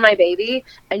 you're my baby,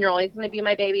 and you're always going to be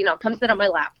my baby. Now come sit on my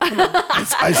lap. Come on.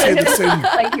 I say the same.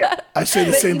 I say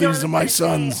the same things to my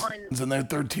sons, and they're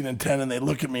 13 and 10, and they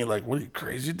look at me like, "What are you,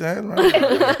 crazy, Dad?" Right?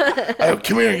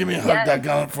 Come here and give me a hug, that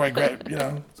gun before I grab.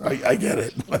 I get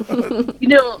it.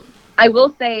 I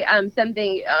will say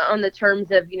something on the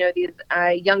terms of these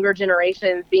younger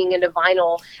generations being into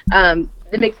vinyl.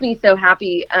 That makes me so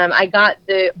happy. I got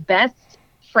the best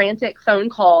frantic phone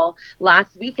call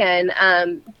last weekend.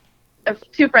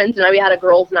 2 friends and I, we had a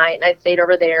girls' night, and I stayed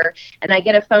over there. And I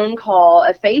get a phone call,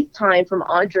 a FaceTime from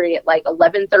Audrey at like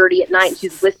 11:30 at night.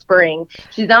 She's whispering.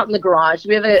 She's out in the garage.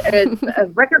 We have a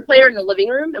record player in the living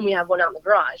room, and we have one out in the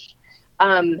garage.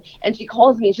 And she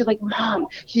calls me and she's like, Mom,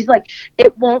 she's like,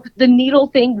 the needle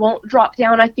thing won't drop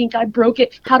down. I think I broke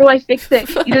it. How do I fix it?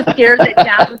 Scared that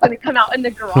Dad was going to come out in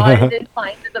the garage and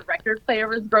find that the record player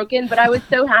was broken. But I was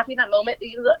so happy that moment.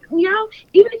 Even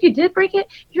if you did break it,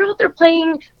 you're out there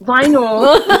playing vinyl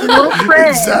with your little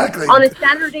friend on a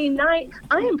Saturday night.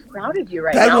 I am proud of you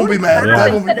right now. Dad won't be mad.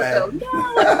 Dad won't be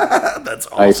mad. That's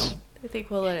awesome. I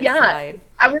think we'll let it slide.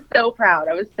 I was so proud.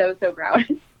 I was so proud.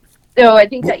 So I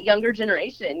think that younger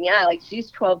generation, like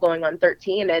she's 12 going on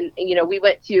 13. And, we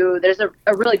went to, there's a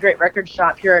really great record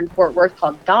shop here in Fort Worth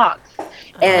called Doc's.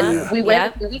 And we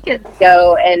went a few weekends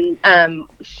ago, and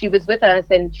she was with us,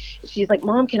 and she's like,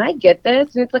 Mom, can I get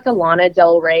this? And it's like a Lana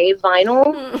Del Rey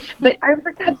vinyl. But I was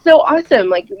like, that's so awesome.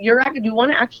 Like, you want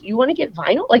to get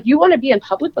vinyl? Like, you want to be in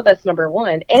public with us, number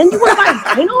one. And you want to buy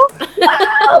vinyl?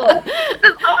 Wow,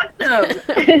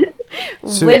 that's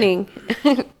awesome. Winning.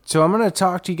 So I'm going to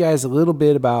talk to you guys a little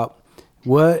bit about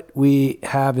what we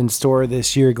have in store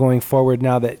this year going forward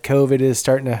now that COVID is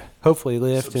starting to hopefully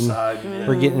lift and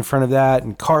we're getting in front of that,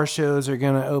 and car shows are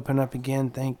going to open up again,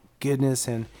 thank goodness,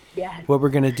 and what we're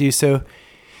going to do. So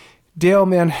Dale,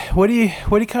 man, what are you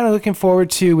kind of looking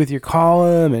forward to with your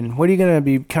column, and what are you going to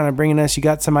be kind of bringing us? You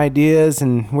got some ideas,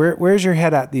 and where's your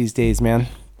head at these days, man?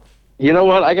 You know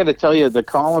what? I got to tell you, the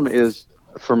column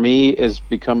for me, has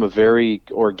become a very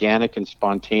organic and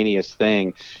spontaneous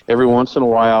thing. Every once in a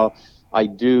while, I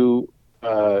do,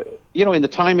 in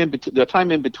the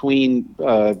time in between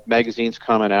magazines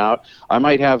coming out, I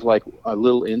might have like a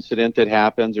little incident that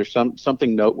happens, or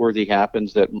something noteworthy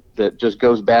happens that just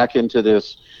goes back into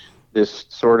this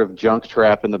sort of junk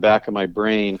trap in the back of my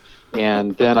brain,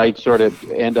 and then I sort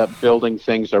of end up building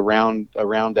things around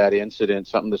that incident,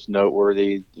 something that's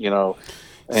noteworthy,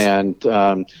 and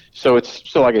so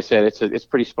like I said, it's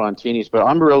pretty spontaneous. But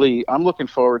I'm looking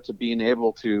forward to being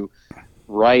able to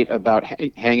write about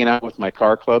hanging out with my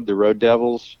car club, the Road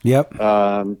Devils. Yep.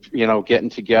 Getting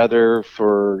together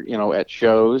for at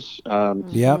shows.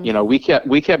 Yep.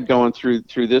 We kept going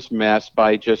through this mess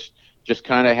by just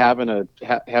kind of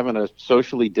having a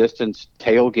socially distanced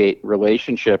tailgate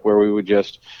relationship where we would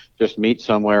just meet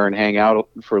somewhere and hang out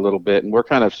for a little bit. And we're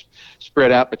kind of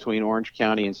spread out between Orange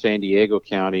County and San Diego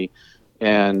County.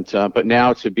 And but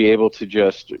now to be able to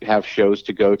just have shows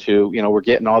to go to, we're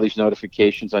getting all these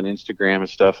notifications on Instagram and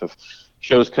stuff of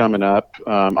shows coming up.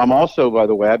 I'm also, by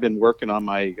the way, I've been working on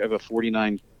I have a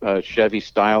 49 Chevy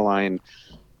Styline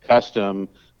Custom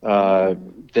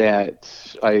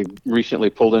that I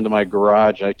recently pulled into my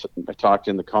garage. I talked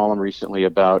in the column recently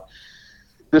about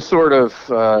this sort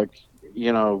of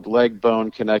leg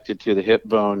bone connected to the hip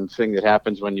bone thing that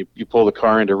happens when you pull the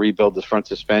car in to rebuild the front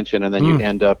suspension, and then you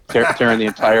end up tearing the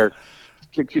entire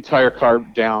car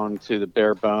down to the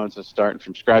bare bones and starting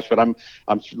from scratch. But I'm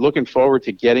looking forward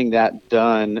to getting that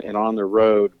done and on the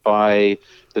road by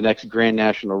the next Grand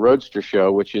National Roadster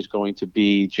Show, which is going to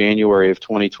be January of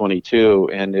 2022,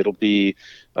 and it'll be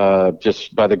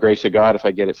just by the grace of God, if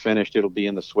I get it finished, it'll be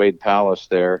in the Suede Palace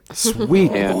there.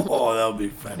 Sweet. That'll be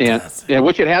fantastic. And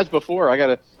which it has before. I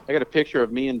got a picture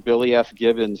of me and Billy F.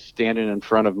 Gibbons standing in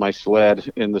front of my sled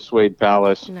in the Suede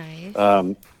Palace.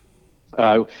 Nice.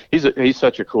 He's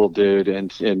such a cool dude,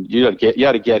 and you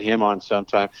got to get him on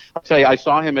sometime. I'll tell you, I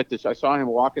saw him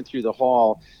walking through the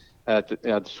hall at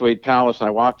the Suede Palace, and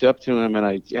I walked up to him and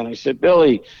I said,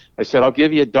 Billy, I said, I'll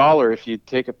give you $1 if you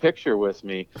take a picture with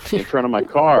me in front of my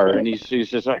car. And he's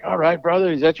just like, all right,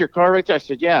 brother, is that your car right there? I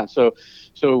said, yeah. So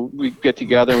we get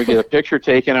together and we get a picture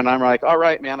taken, and I'm like, all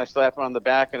right, man. I slap him on the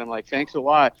back and I'm like, thanks a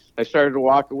lot. I started to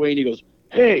walk away, and he goes,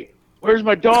 hey, where's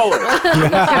my $1?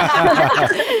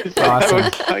 So Awesome. I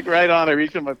was like right on. I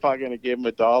reached in my pocket and I gave him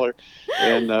 $1.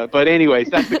 And but anyways,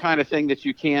 that's the kind of thing that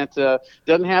you can't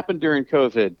doesn't happen during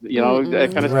COVID.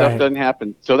 That kind of stuff doesn't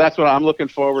happen. So that's what I'm looking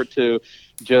forward to.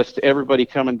 Just everybody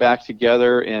coming back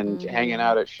together and hanging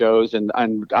out at shows, and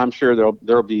I'm sure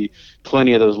there'll be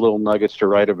plenty of those little nuggets to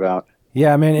write about.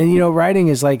 Yeah, man. And writing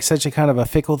is like such a kind of a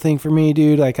fickle thing for me,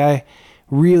 dude. Like I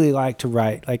really like to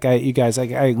write. I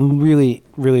really,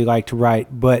 really like to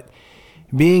write, but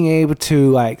being able to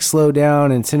like slow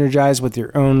down and synergize with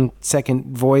your own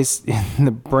second voice in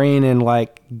the brain and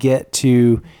like get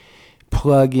to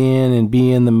plug in and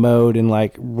be in the mode and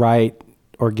like write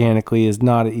organically is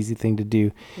not an easy thing to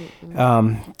do,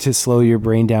 to slow your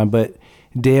brain down. But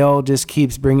Dale just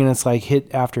keeps bringing us like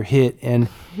hit after hit. And,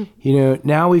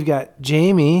 now we've got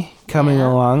Jamey coming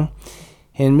along.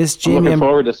 And Miss Jamey, I'm looking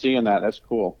forward to seeing that. That's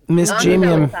cool. Miss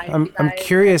Jamey, I'm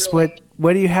curious,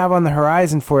 what do you have on the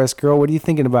horizon for us, girl? What are you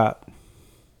thinking about?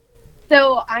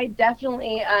 So I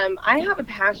definitely, I have a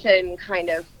passion kind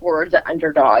of for the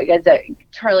underdog, as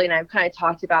Charlie and I have kind of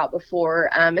talked about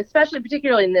before, especially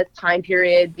particularly in this time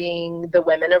period, being the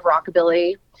women of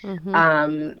rockabilly.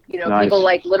 Nice. People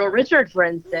like Little Richard, for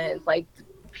instance, like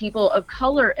people of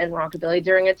color in rockabilly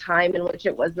during a time in which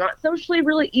it was not socially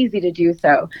really easy to do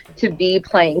so, to be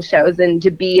playing shows and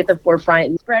to be at the forefront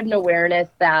and spread an awareness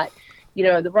that,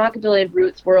 the rockabilly and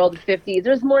roots world, 50s,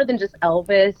 there's more than just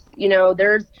Elvis.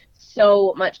 There's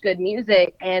so much good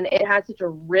music, and it has such a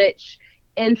rich,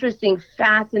 interesting,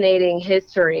 fascinating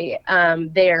history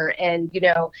there. And,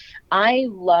 I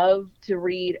love to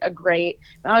read a great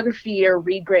biography or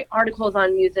read great articles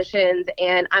on musicians.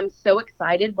 And I'm so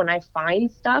excited when I find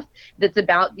stuff that's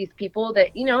about these people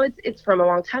that, it's from a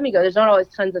long time ago. There's not always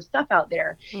tons of stuff out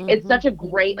there. It's such a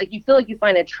great, you feel like you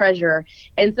find a treasure.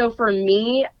 And so for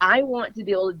me, I want to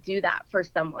be able to do that for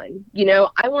someone.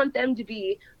 I want them to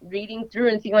be reading through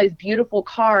and seeing all these beautiful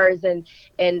cars and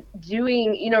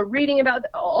doing, reading about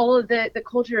all of the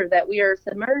culture that we are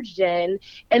submerged in,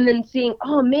 and then seeing,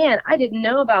 oh man, I didn't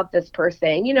know about this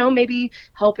person, maybe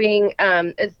helping,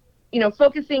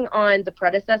 focusing on the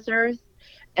predecessors,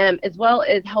 as well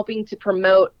as helping to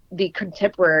promote the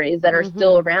contemporaries that are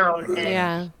still around.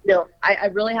 And, I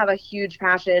really have a huge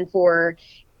passion for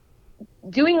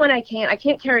doing what I can. I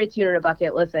can't carry a tune in a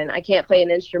bucket. Listen, I can't play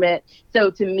an instrument. So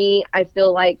to me, I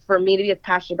feel like for me to be as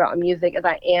passionate about music as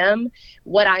I am,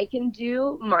 what I can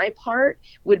do, my part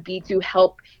would be to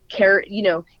help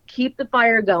keep the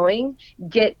fire going,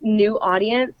 get new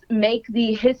audience, make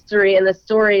the history and the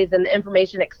stories and the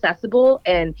information accessible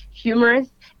and humorous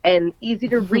and easy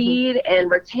to read and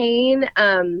retain.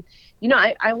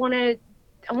 I want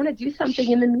to do something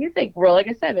in the music world. Like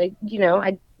I said,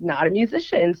 I'm not a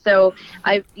musician, so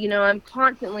I'm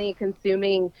constantly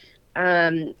consuming,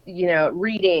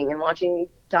 reading and watching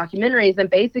documentaries, and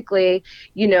basically,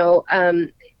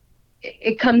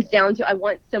 it comes down to, I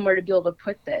want somewhere to be able to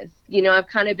put this. I've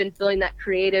kind of been feeling that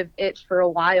creative itch for a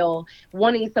while,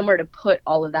 wanting somewhere to put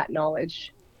all of that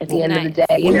knowledge at the end of the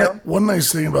day. One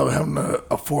nice thing about having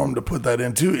a forum to put that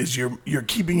into is you're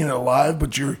keeping it alive,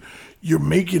 but you're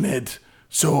making it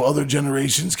so other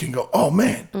generations can go, oh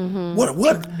man,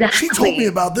 what? Exactly. She told me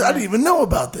about this. I didn't even know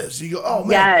about this. You go, oh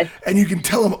man, and you can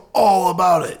tell them all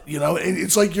about it. And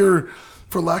it's like you're,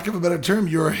 for lack of a better term,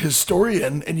 you're a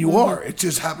historian, and you are. It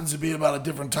just happens to be about a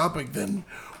different topic than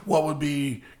what would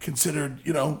be considered,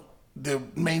 the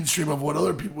mainstream of what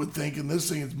other people would think. And this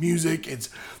thing is music. It's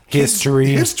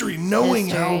history, knowing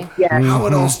how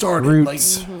it all started.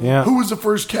 Roots. Like, who was the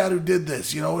first cat who did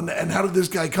this? And how did this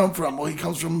guy come from? Well, he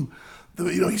comes from.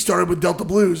 He started with Delta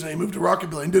Blues and he moved to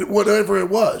Rockabilly and did whatever it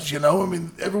was,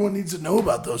 everyone needs to know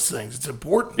about those things. It's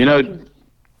important.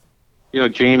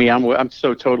 Jamie, I'm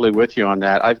so totally with you on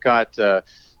that. I've got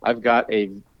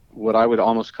what I would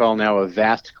almost call now a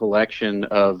vast collection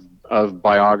of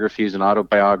biographies and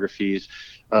autobiographies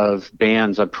of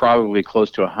bands. I'm probably close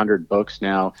to 100 books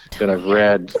now that I've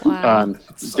read. Wow.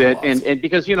 And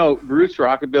because, roots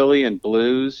rockabilly and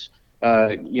blues,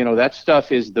 that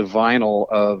stuff is the vinyl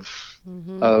of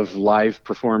live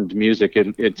performed music.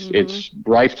 It's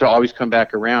rife to always come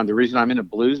back around. The reason I'm in a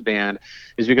blues band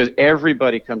is because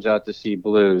everybody comes out to see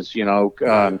blues.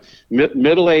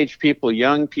 Middle-aged people,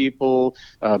 young people,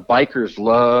 bikers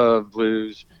love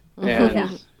blues,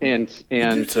 and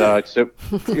so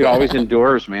it always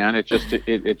endures, man. It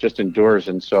just endures,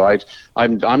 and so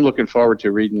I'm looking forward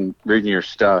to reading your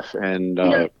stuff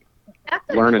and. That's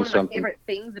learning one of my something. favorite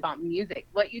things about music.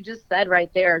 What you just said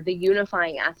right there, the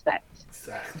unifying aspect.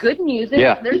 Exactly. Good music.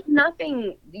 Yeah. There's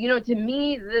nothing, to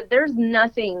me, there's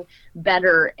nothing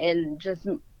better and just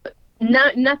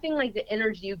nothing like the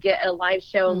energy you get at a live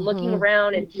show and looking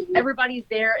around and everybody's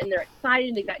there and they're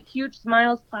excited. They got huge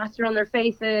smiles plastered on their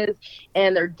faces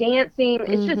and they're dancing.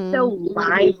 It's just so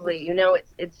lively,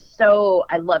 it's so,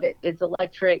 I love it. It's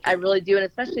electric. I really do. And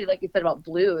especially like you said about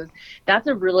blues, that's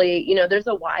a really, there's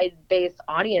a wide based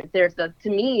audience there. So to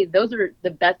me, those are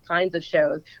the best kinds of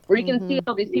shows where you can see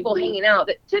all these people hanging out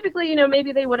that typically,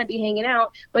 maybe they wouldn't be hanging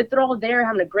out, but they're all there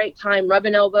having a great time,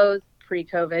 rubbing elbows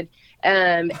pre-COVID.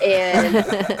 And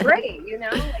it's great,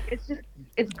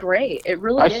 it's great. It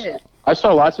really is. I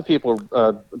saw lots of people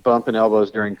bumping elbows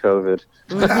during COVID.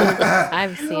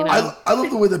 I've seen it. I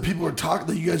love the way that people are talking,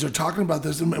 that you guys are talking about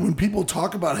this. And when people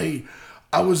talk about, hey,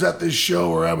 I was at this show,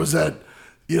 or I was at,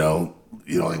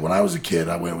 like when I was a kid,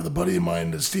 I went with a buddy of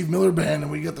mine to Steve Miller Band,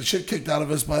 and we got the shit kicked out of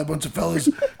us by a bunch of fellas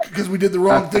because we did the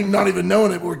wrong thing, not even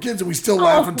knowing it. We were kids, and we still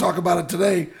laugh and talk about it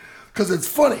today because it's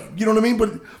funny. You know what I mean?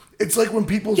 But it's like when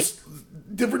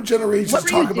different generations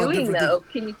talk about doing, different though?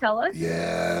 things. Can you tell us?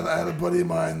 Yeah, I had a buddy of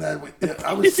mine that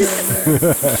I was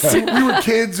sitting there. We were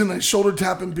kids, and I shoulder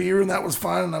tapping beer, and that was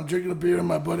fine. And I'm drinking a beer, and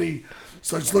my buddy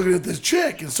starts looking at this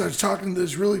chick and starts talking to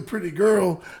this really pretty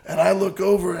girl. And I look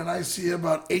over, and I see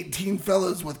about 18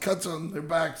 fellas with cuts on their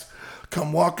backs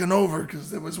come walking over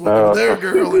because there was one of their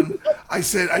girl. And I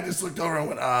just looked over and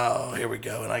went, oh, here we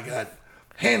go. And I got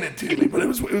handed to me, but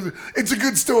it's a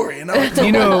good story,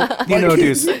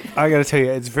 Deuce, I gotta tell you,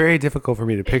 it's very difficult for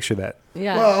me to picture that.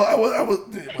 Yeah.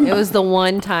 Well, it was the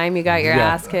one time you got your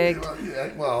ass kicked.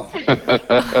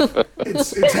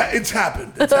 It's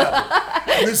happened.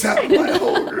 This happened my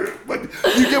whole career. But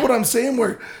you get what I'm saying,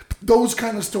 where those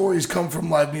kind of stories come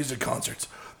from live music concerts.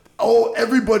 Oh,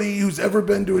 everybody who's ever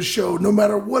been to a show, no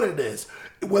matter what it is,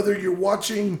 whether you're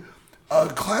watching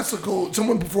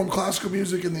someone perform classical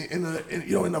music in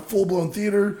a full blown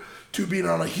theater, to being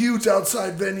on a huge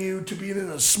outside venue, to being in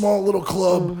a small little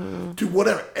club, to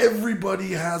whatever.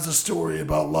 Everybody has a story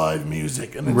about live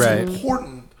music, and it's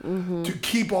important to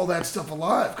keep all that stuff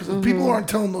alive. Because if people aren't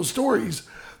telling those stories,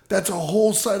 that's a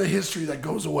whole side of history that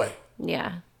goes away.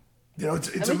 Yeah. You know, it's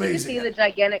I wish you could amazing. see the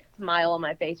gigantic smile on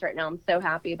my face right now. I'm so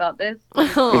happy about this.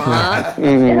 Aw.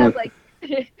 Yeah, like,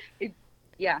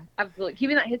 yeah, absolutely.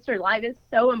 Keeping that history alive is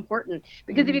so important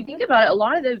because if you think about it, a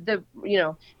lot of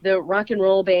the rock and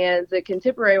roll bands, the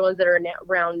contemporary ones that are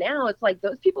around now, it's like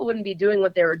those people wouldn't be doing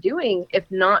what they were doing if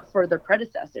not for their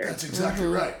predecessors. That's exactly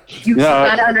right. You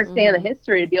got to understand the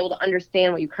history to be able to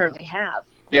understand what you currently have.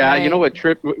 Yeah, you know what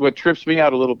trips me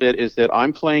out a little bit is that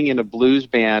I'm playing in a blues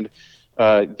band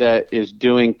that is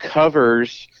doing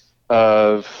covers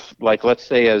of, like, let's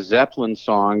say a Zeppelin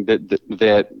song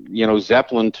that you know,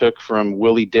 Zeppelin took from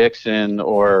Willie Dixon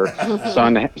or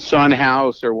Son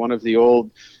House or one of the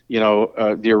old, you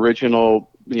know, the original,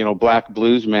 you know, black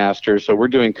blues masters. So we're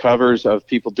doing covers of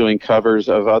people doing covers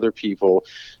of other people,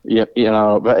 you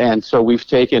know, and so we've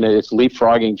taken it. It's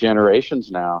leapfrogging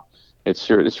generations now.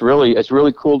 It's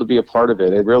really cool to be a part of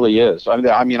it. It really is.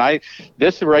 I mean,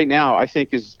 this right now I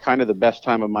think is kind of the best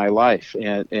time of my life,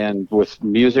 and with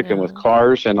music and with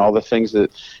cars and all the things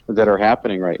that are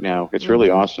happening right now. It's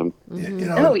really awesome. You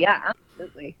know, Oh yeah,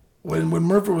 absolutely. when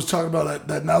Murphy was talking about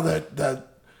that now that the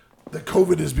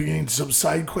COVID is beginning to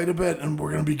subside quite a bit, and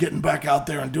we're going to be getting back out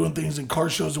there and doing things in car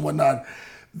shows and whatnot.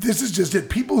 This is just it.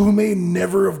 People who may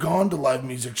never have gone to live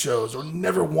music shows or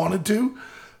never wanted to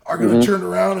are going to turn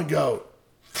around and go,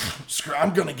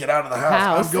 I'm going to get out of the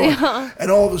house. I'm going. And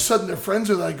all of a sudden their friends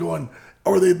are like going,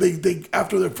 or they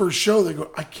after their first show, they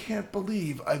go, I can't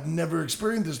believe I've never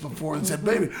experienced this before. And said,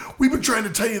 baby, we've been trying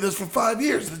to tell you this for 5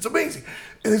 years. It's amazing.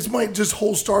 And this might just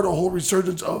start a whole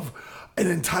resurgence of an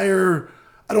entire,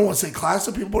 I don't want to say class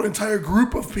of people, but an entire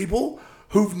group of people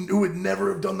who would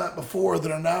never have done that before,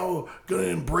 that are now going to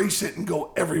embrace it and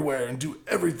go everywhere and do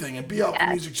everything and be out for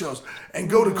music shows and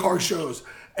go to car shows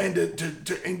and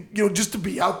and you know, just to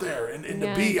be out there and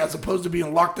to be, as opposed to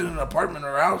being locked in an apartment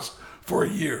or house for a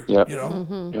year. You know.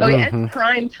 Oh yeah, it's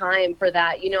prime time for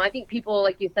that. You know, I think people,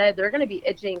 like you said, they're going to be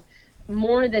itching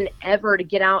more than ever to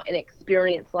get out and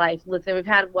experience life. Listen, we've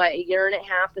had a year and a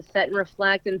half to sit and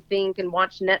reflect and think and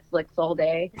watch Netflix all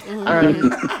day.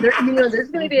 There's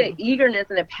going to be an eagerness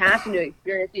and a passion to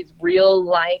experience these real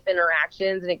life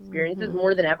interactions and experiences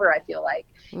more than ever. I feel like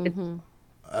it's,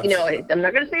 you know, I'm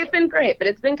not going to say it's been great, but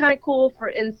it's been kind of cool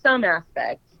in some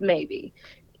aspects, maybe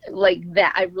like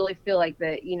that. I really feel like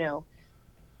that, you know,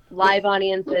 live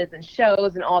audiences and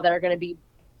shows and all that are going to be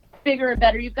bigger and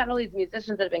better. You've got all these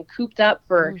musicians that have been cooped up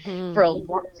for too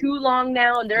long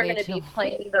now, and they're going to be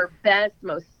playing their best,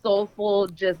 most soulful,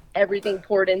 just everything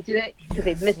poured into it because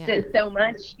they've missed it so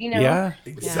much. You know. Yeah,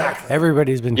 exactly.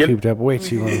 Everybody's been cooped up way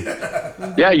too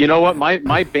long. Yeah, you know what?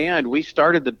 My band, we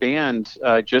started the band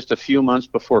just a few months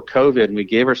before COVID, and we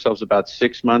gave ourselves about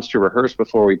 6 months to rehearse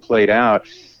before we played out.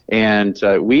 And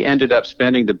we ended up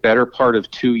spending the better part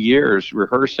of 2 years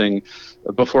rehearsing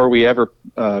before we ever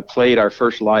played our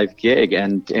first live gig,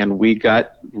 and we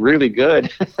got really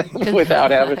good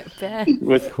without having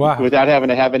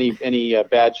to have any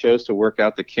bad shows to work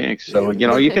out the kinks. So you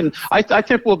know, you can. I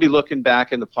think we'll be looking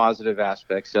back in the positive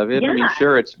aspects of it. Yeah. I mean,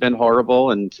 sure, it's been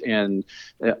horrible and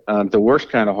the worst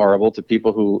kind of horrible to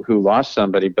people who lost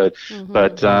somebody, but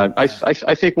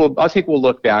I think we'll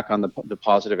look back on the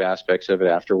positive aspects of it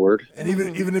afterward. And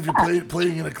even if you're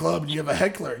playing in a club and you have a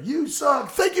heckler, you suck.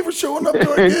 Thank you for showing up to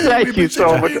our gig. Thank you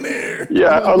so much.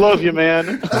 Yeah, I love you,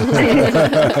 man.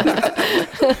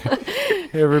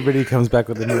 Everybody comes back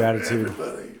with a new attitude.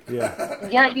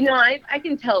 Yeah, you know, I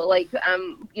can tell, like,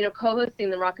 you know,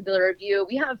 co-hosting the Rockabilly Review,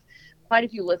 we have quite a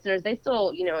few listeners. They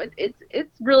still, you know,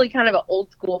 it's really kind of an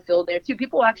old school feel there too.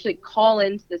 People actually call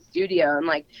into the studio and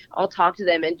like I'll talk to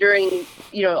them. And during,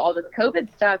 you know, all this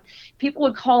COVID stuff, people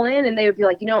would call in and they would be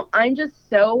like, you know, I'm just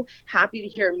so happy to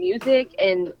hear music.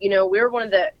 And you know, we're one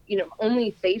of the, you know,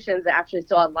 only stations that actually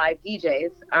still have live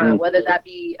DJs, whether that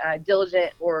be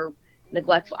diligent or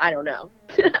neglectful, I don't know.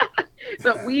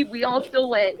 But we all still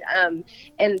went,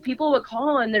 and people would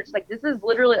call and they're just like, this is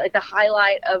literally like the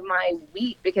highlight of my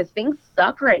week because things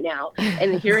suck right now,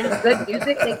 and hearing good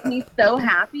music makes me so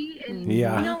happy. And you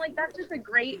know, like that's just a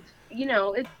great, you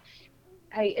know,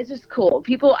 it's just cool.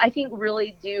 People, I think,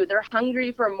 really do. They're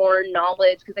hungry for more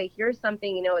knowledge because they hear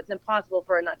something, you know, it's impossible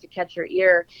for it not to catch your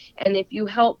ear. And if you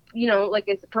help, you know, like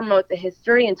it's promote the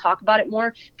history and talk about it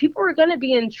more, people are going to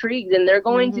be intrigued and they're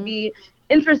going to be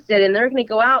interested, and they're going to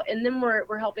go out, and then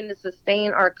we're helping to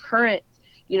sustain our current,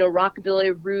 you know,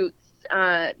 rockabilly roots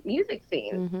music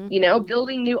scene, you know,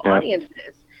 building new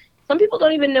audiences. Some people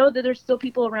don't even know that there's still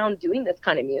people around doing this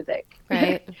kind of music.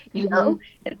 Right. You know,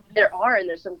 and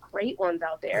there's some great ones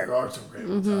out there. There are some great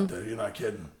ones out there. You're not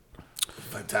kidding.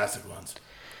 Fantastic ones.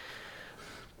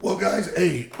 Well, guys,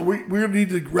 hey, we're going to need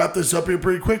to wrap this up here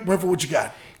pretty quick. Murphy, what you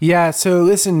got? Yeah, so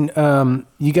listen,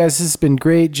 you guys, this has been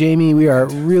great. Jamie, we are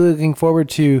really looking forward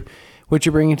to what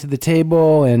you're bringing to the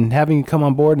table and having you come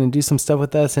on board and do some stuff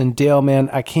with us. And Dale, man,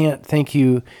 I can't thank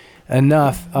you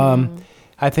enough.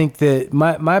 I think that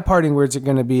my parting words are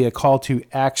going to be a call to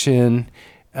action,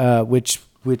 which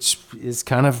is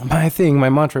kind of my thing, my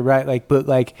mantra, right? Like, but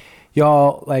like,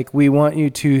 y'all, like, we want you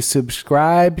to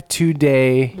subscribe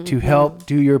today to help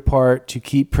do your part to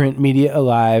keep print media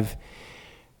alive.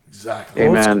 Exactly.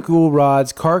 Amen. Old School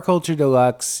Rods, Car Culture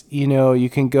Deluxe. You know,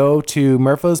 you can go to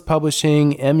Murphos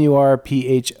Publishing,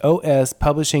 MURPHOS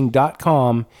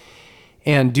Publishing.com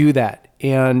and do that.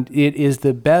 And it is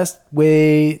the best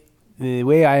way, the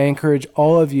way I encourage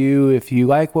all of you, if you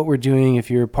like what we're doing, if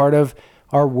you're a part of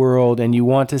our world and you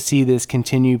want to see this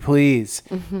continue, please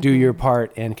do your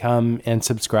part and come and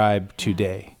subscribe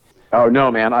today. Oh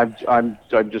no, man! I'm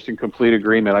just in complete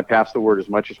agreement. I pass the word as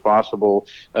much as possible,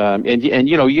 and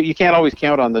you know you can't always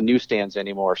count on the newsstands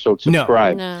anymore. So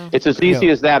subscribe. No. It's as easy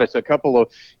as that. It's a couple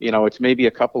of it's maybe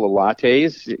a couple of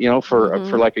lattes,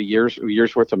 for like a year's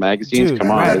worth of magazines. Dude,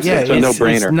 Come on, right, it's yeah, a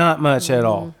no-brainer. It's not much at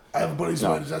all. I have a buddy who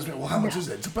asked me, well, how much is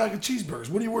that? It's a bag of cheeseburgers.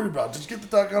 What are you worried about? Just get the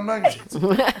doggone magazines. And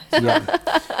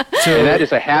that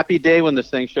is a happy day when this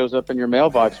thing shows up in your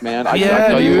mailbox, man. I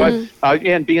tell you what,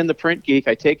 and being the print geek,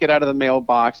 I take it out of the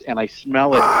mailbox and I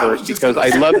smell it first because I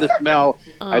love the smell.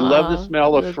 I love the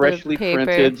smell of freshly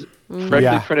printed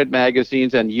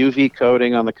magazines and UV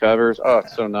coating on the covers. Oh,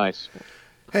 it's so nice.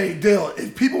 Hey, Dale,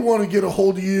 if people want to get a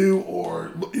hold of you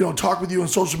or, talk with you on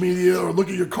social media or look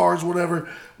at your cars, whatever,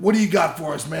 what do you got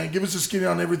for us, man? Give us a skinny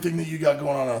on everything that you got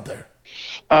going on out there.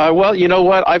 Well, you know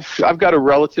what? I've got a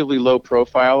relatively low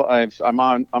profile. I'm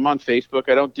on Facebook.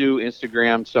 I don't do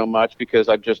Instagram so much because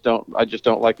I just don't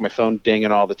like my phone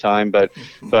dinging all the time. But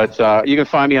you can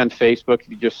find me on Facebook if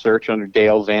you just search under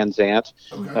Dale Van Zant,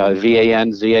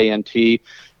 VANZANT,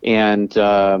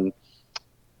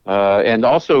 and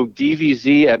also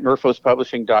DVZ at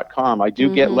murphospublishing.com. I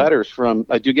do get letters from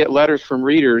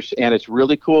readers, and it's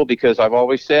really cool because I've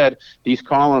always said these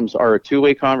columns are a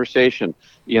two-way conversation.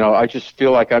 I just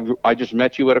feel like I just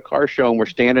met you at a car show and we're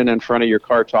standing in front of your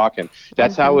car talking.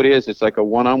 That's how it is. It's like a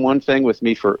one-on-one thing with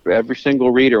me for every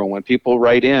single reader. And when people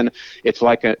write in, it's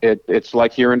like it's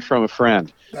like hearing from a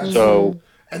friend.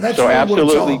 And that's really absolutely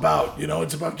what it's all about.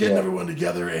 It's about getting everyone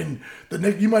together. And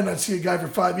you might not see a guy for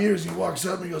 5 years. He walks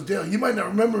up and he goes, Dale, you might not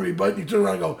remember me, but you turn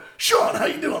around and go, Sean, how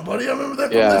you doing, buddy? I remember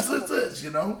that from this.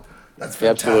 That's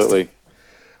fantastic. Absolutely.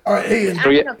 All right, hey, and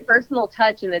adding a personal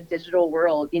touch in the digital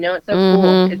world, it's so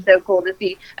cool. It's so cool to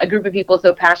see a group of people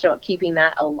so passionate about keeping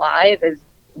that alive is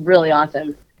really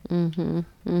awesome.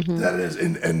 That is,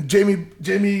 and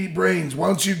Jamie Brains, why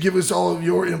don't you give us all of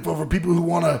your info for people who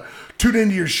want to tune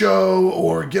into your show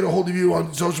or get a hold of you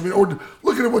on social media or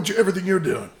look at everything you're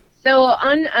doing. So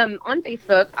on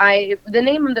Facebook, the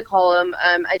name of the column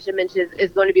I should mention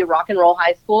is going to be Rock and Roll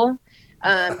High School.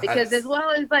 Because as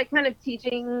well as like kind of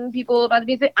teaching people about the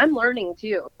music, I'm learning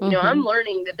too. I'm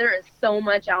learning that there is so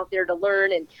much out there to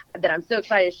learn and that I'm so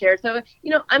excited to share. So,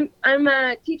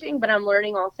 I'm teaching, but I'm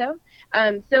learning also.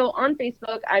 So on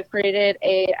Facebook, I've created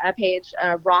a page,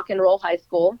 Rock and Roll High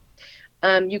School.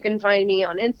 You can find me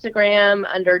on Instagram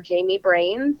under Jamey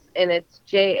Brains, and it's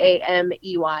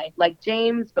JAMEY, like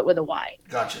James, but with a Y.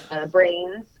 Gotcha.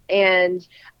 Brains. And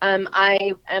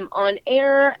I am on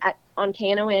air on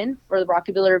KNON for the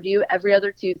Rockabilly Review every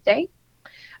other Tuesday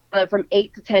from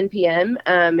 8 to 10 p.m.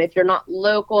 If you're not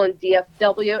local in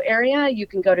DFW area, you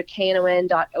can go to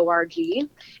knon.org,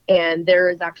 and there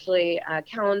is actually a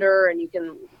calendar, and you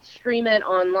can stream it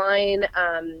online.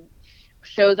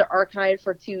 Shows are archived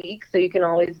for 2 weeks, so you can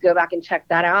always go back and check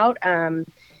that out.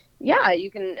 You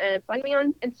can find me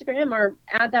on Instagram or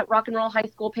add that Rock and Roll High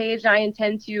School page. I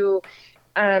intend to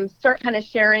start kind of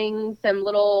sharing some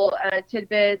little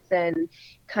tidbits and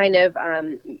kind of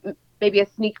maybe a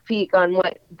sneak peek on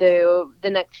what the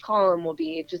next column will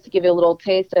be, just to give you a little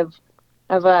taste of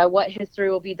what history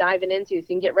we'll be diving into, so you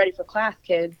can get ready for class,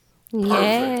 kids.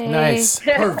 Yay. Nice.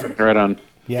 Perfect. Right on.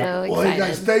 Yeah. So Well, hey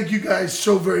guys, thank you guys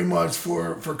so very much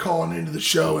for calling into the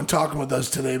show and talking with us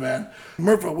today, man.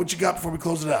 Murphy, what you got before we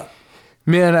close it out?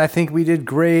 Man, I think we did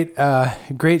great.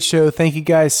 Great show. Thank you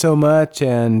guys so much.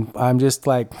 And I'm just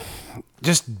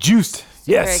juiced. Super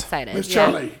Yes. excited. Miss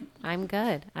Charlie, I'm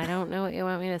good. I don't know what you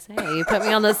want me to say. You put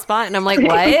me on the spot, and I'm like,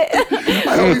 what?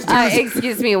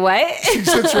 Excuse me, what? She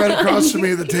sits right across from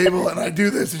me at the table, and I do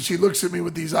this, and she looks at me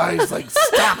with these eyes like,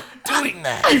 stop doing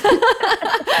that.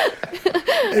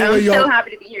 Anyway, I'm so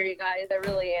happy to be here, you guys. I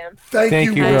really am.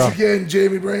 Thank you once again,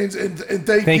 Jamie Brains, and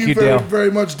thank you very,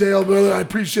 very much, Dale, brother. I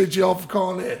appreciate you all for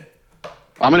calling in.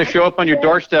 I'm going to show up on your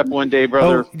doorstep one day,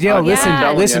 brother. Oh, Dale,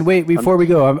 listen, wait, before we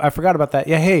go, I forgot about that.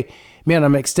 Yeah, hey, man,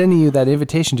 I'm extending you that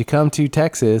invitation to come to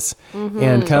Texas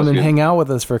and come and hang out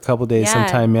with us for a couple days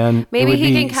sometime, man. Maybe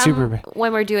he can come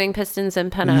when we're doing Pistons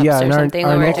and Pinups or something.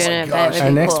 When we're doing an event.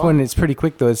 Our next one is pretty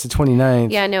quick, though. It's the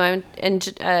 29th. Yeah, no, I'm in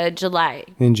July.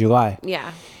 In July.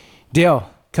 Yeah.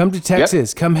 Dale, come to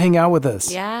Texas. Yep. Come hang out with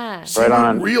us. Yeah. Right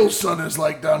on. Real sun is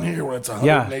like down here when it's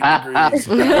 108 degrees.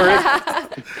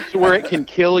 Where it can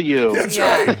kill you. That's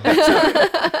right.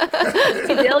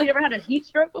 Hey, Dale, you ever had a heat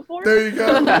stroke before? There you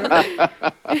go.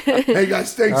 Hey,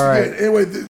 guys, thanks again. Anyway,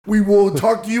 we will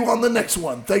talk to you on the next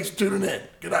one. Thanks for tuning in.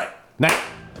 Good night. Night.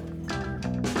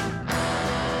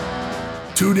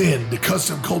 Tune in to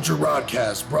Custom Kulture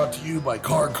Rodcast, brought to you by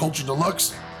Car Culture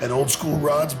Deluxe and Old School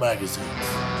Rods Magazines.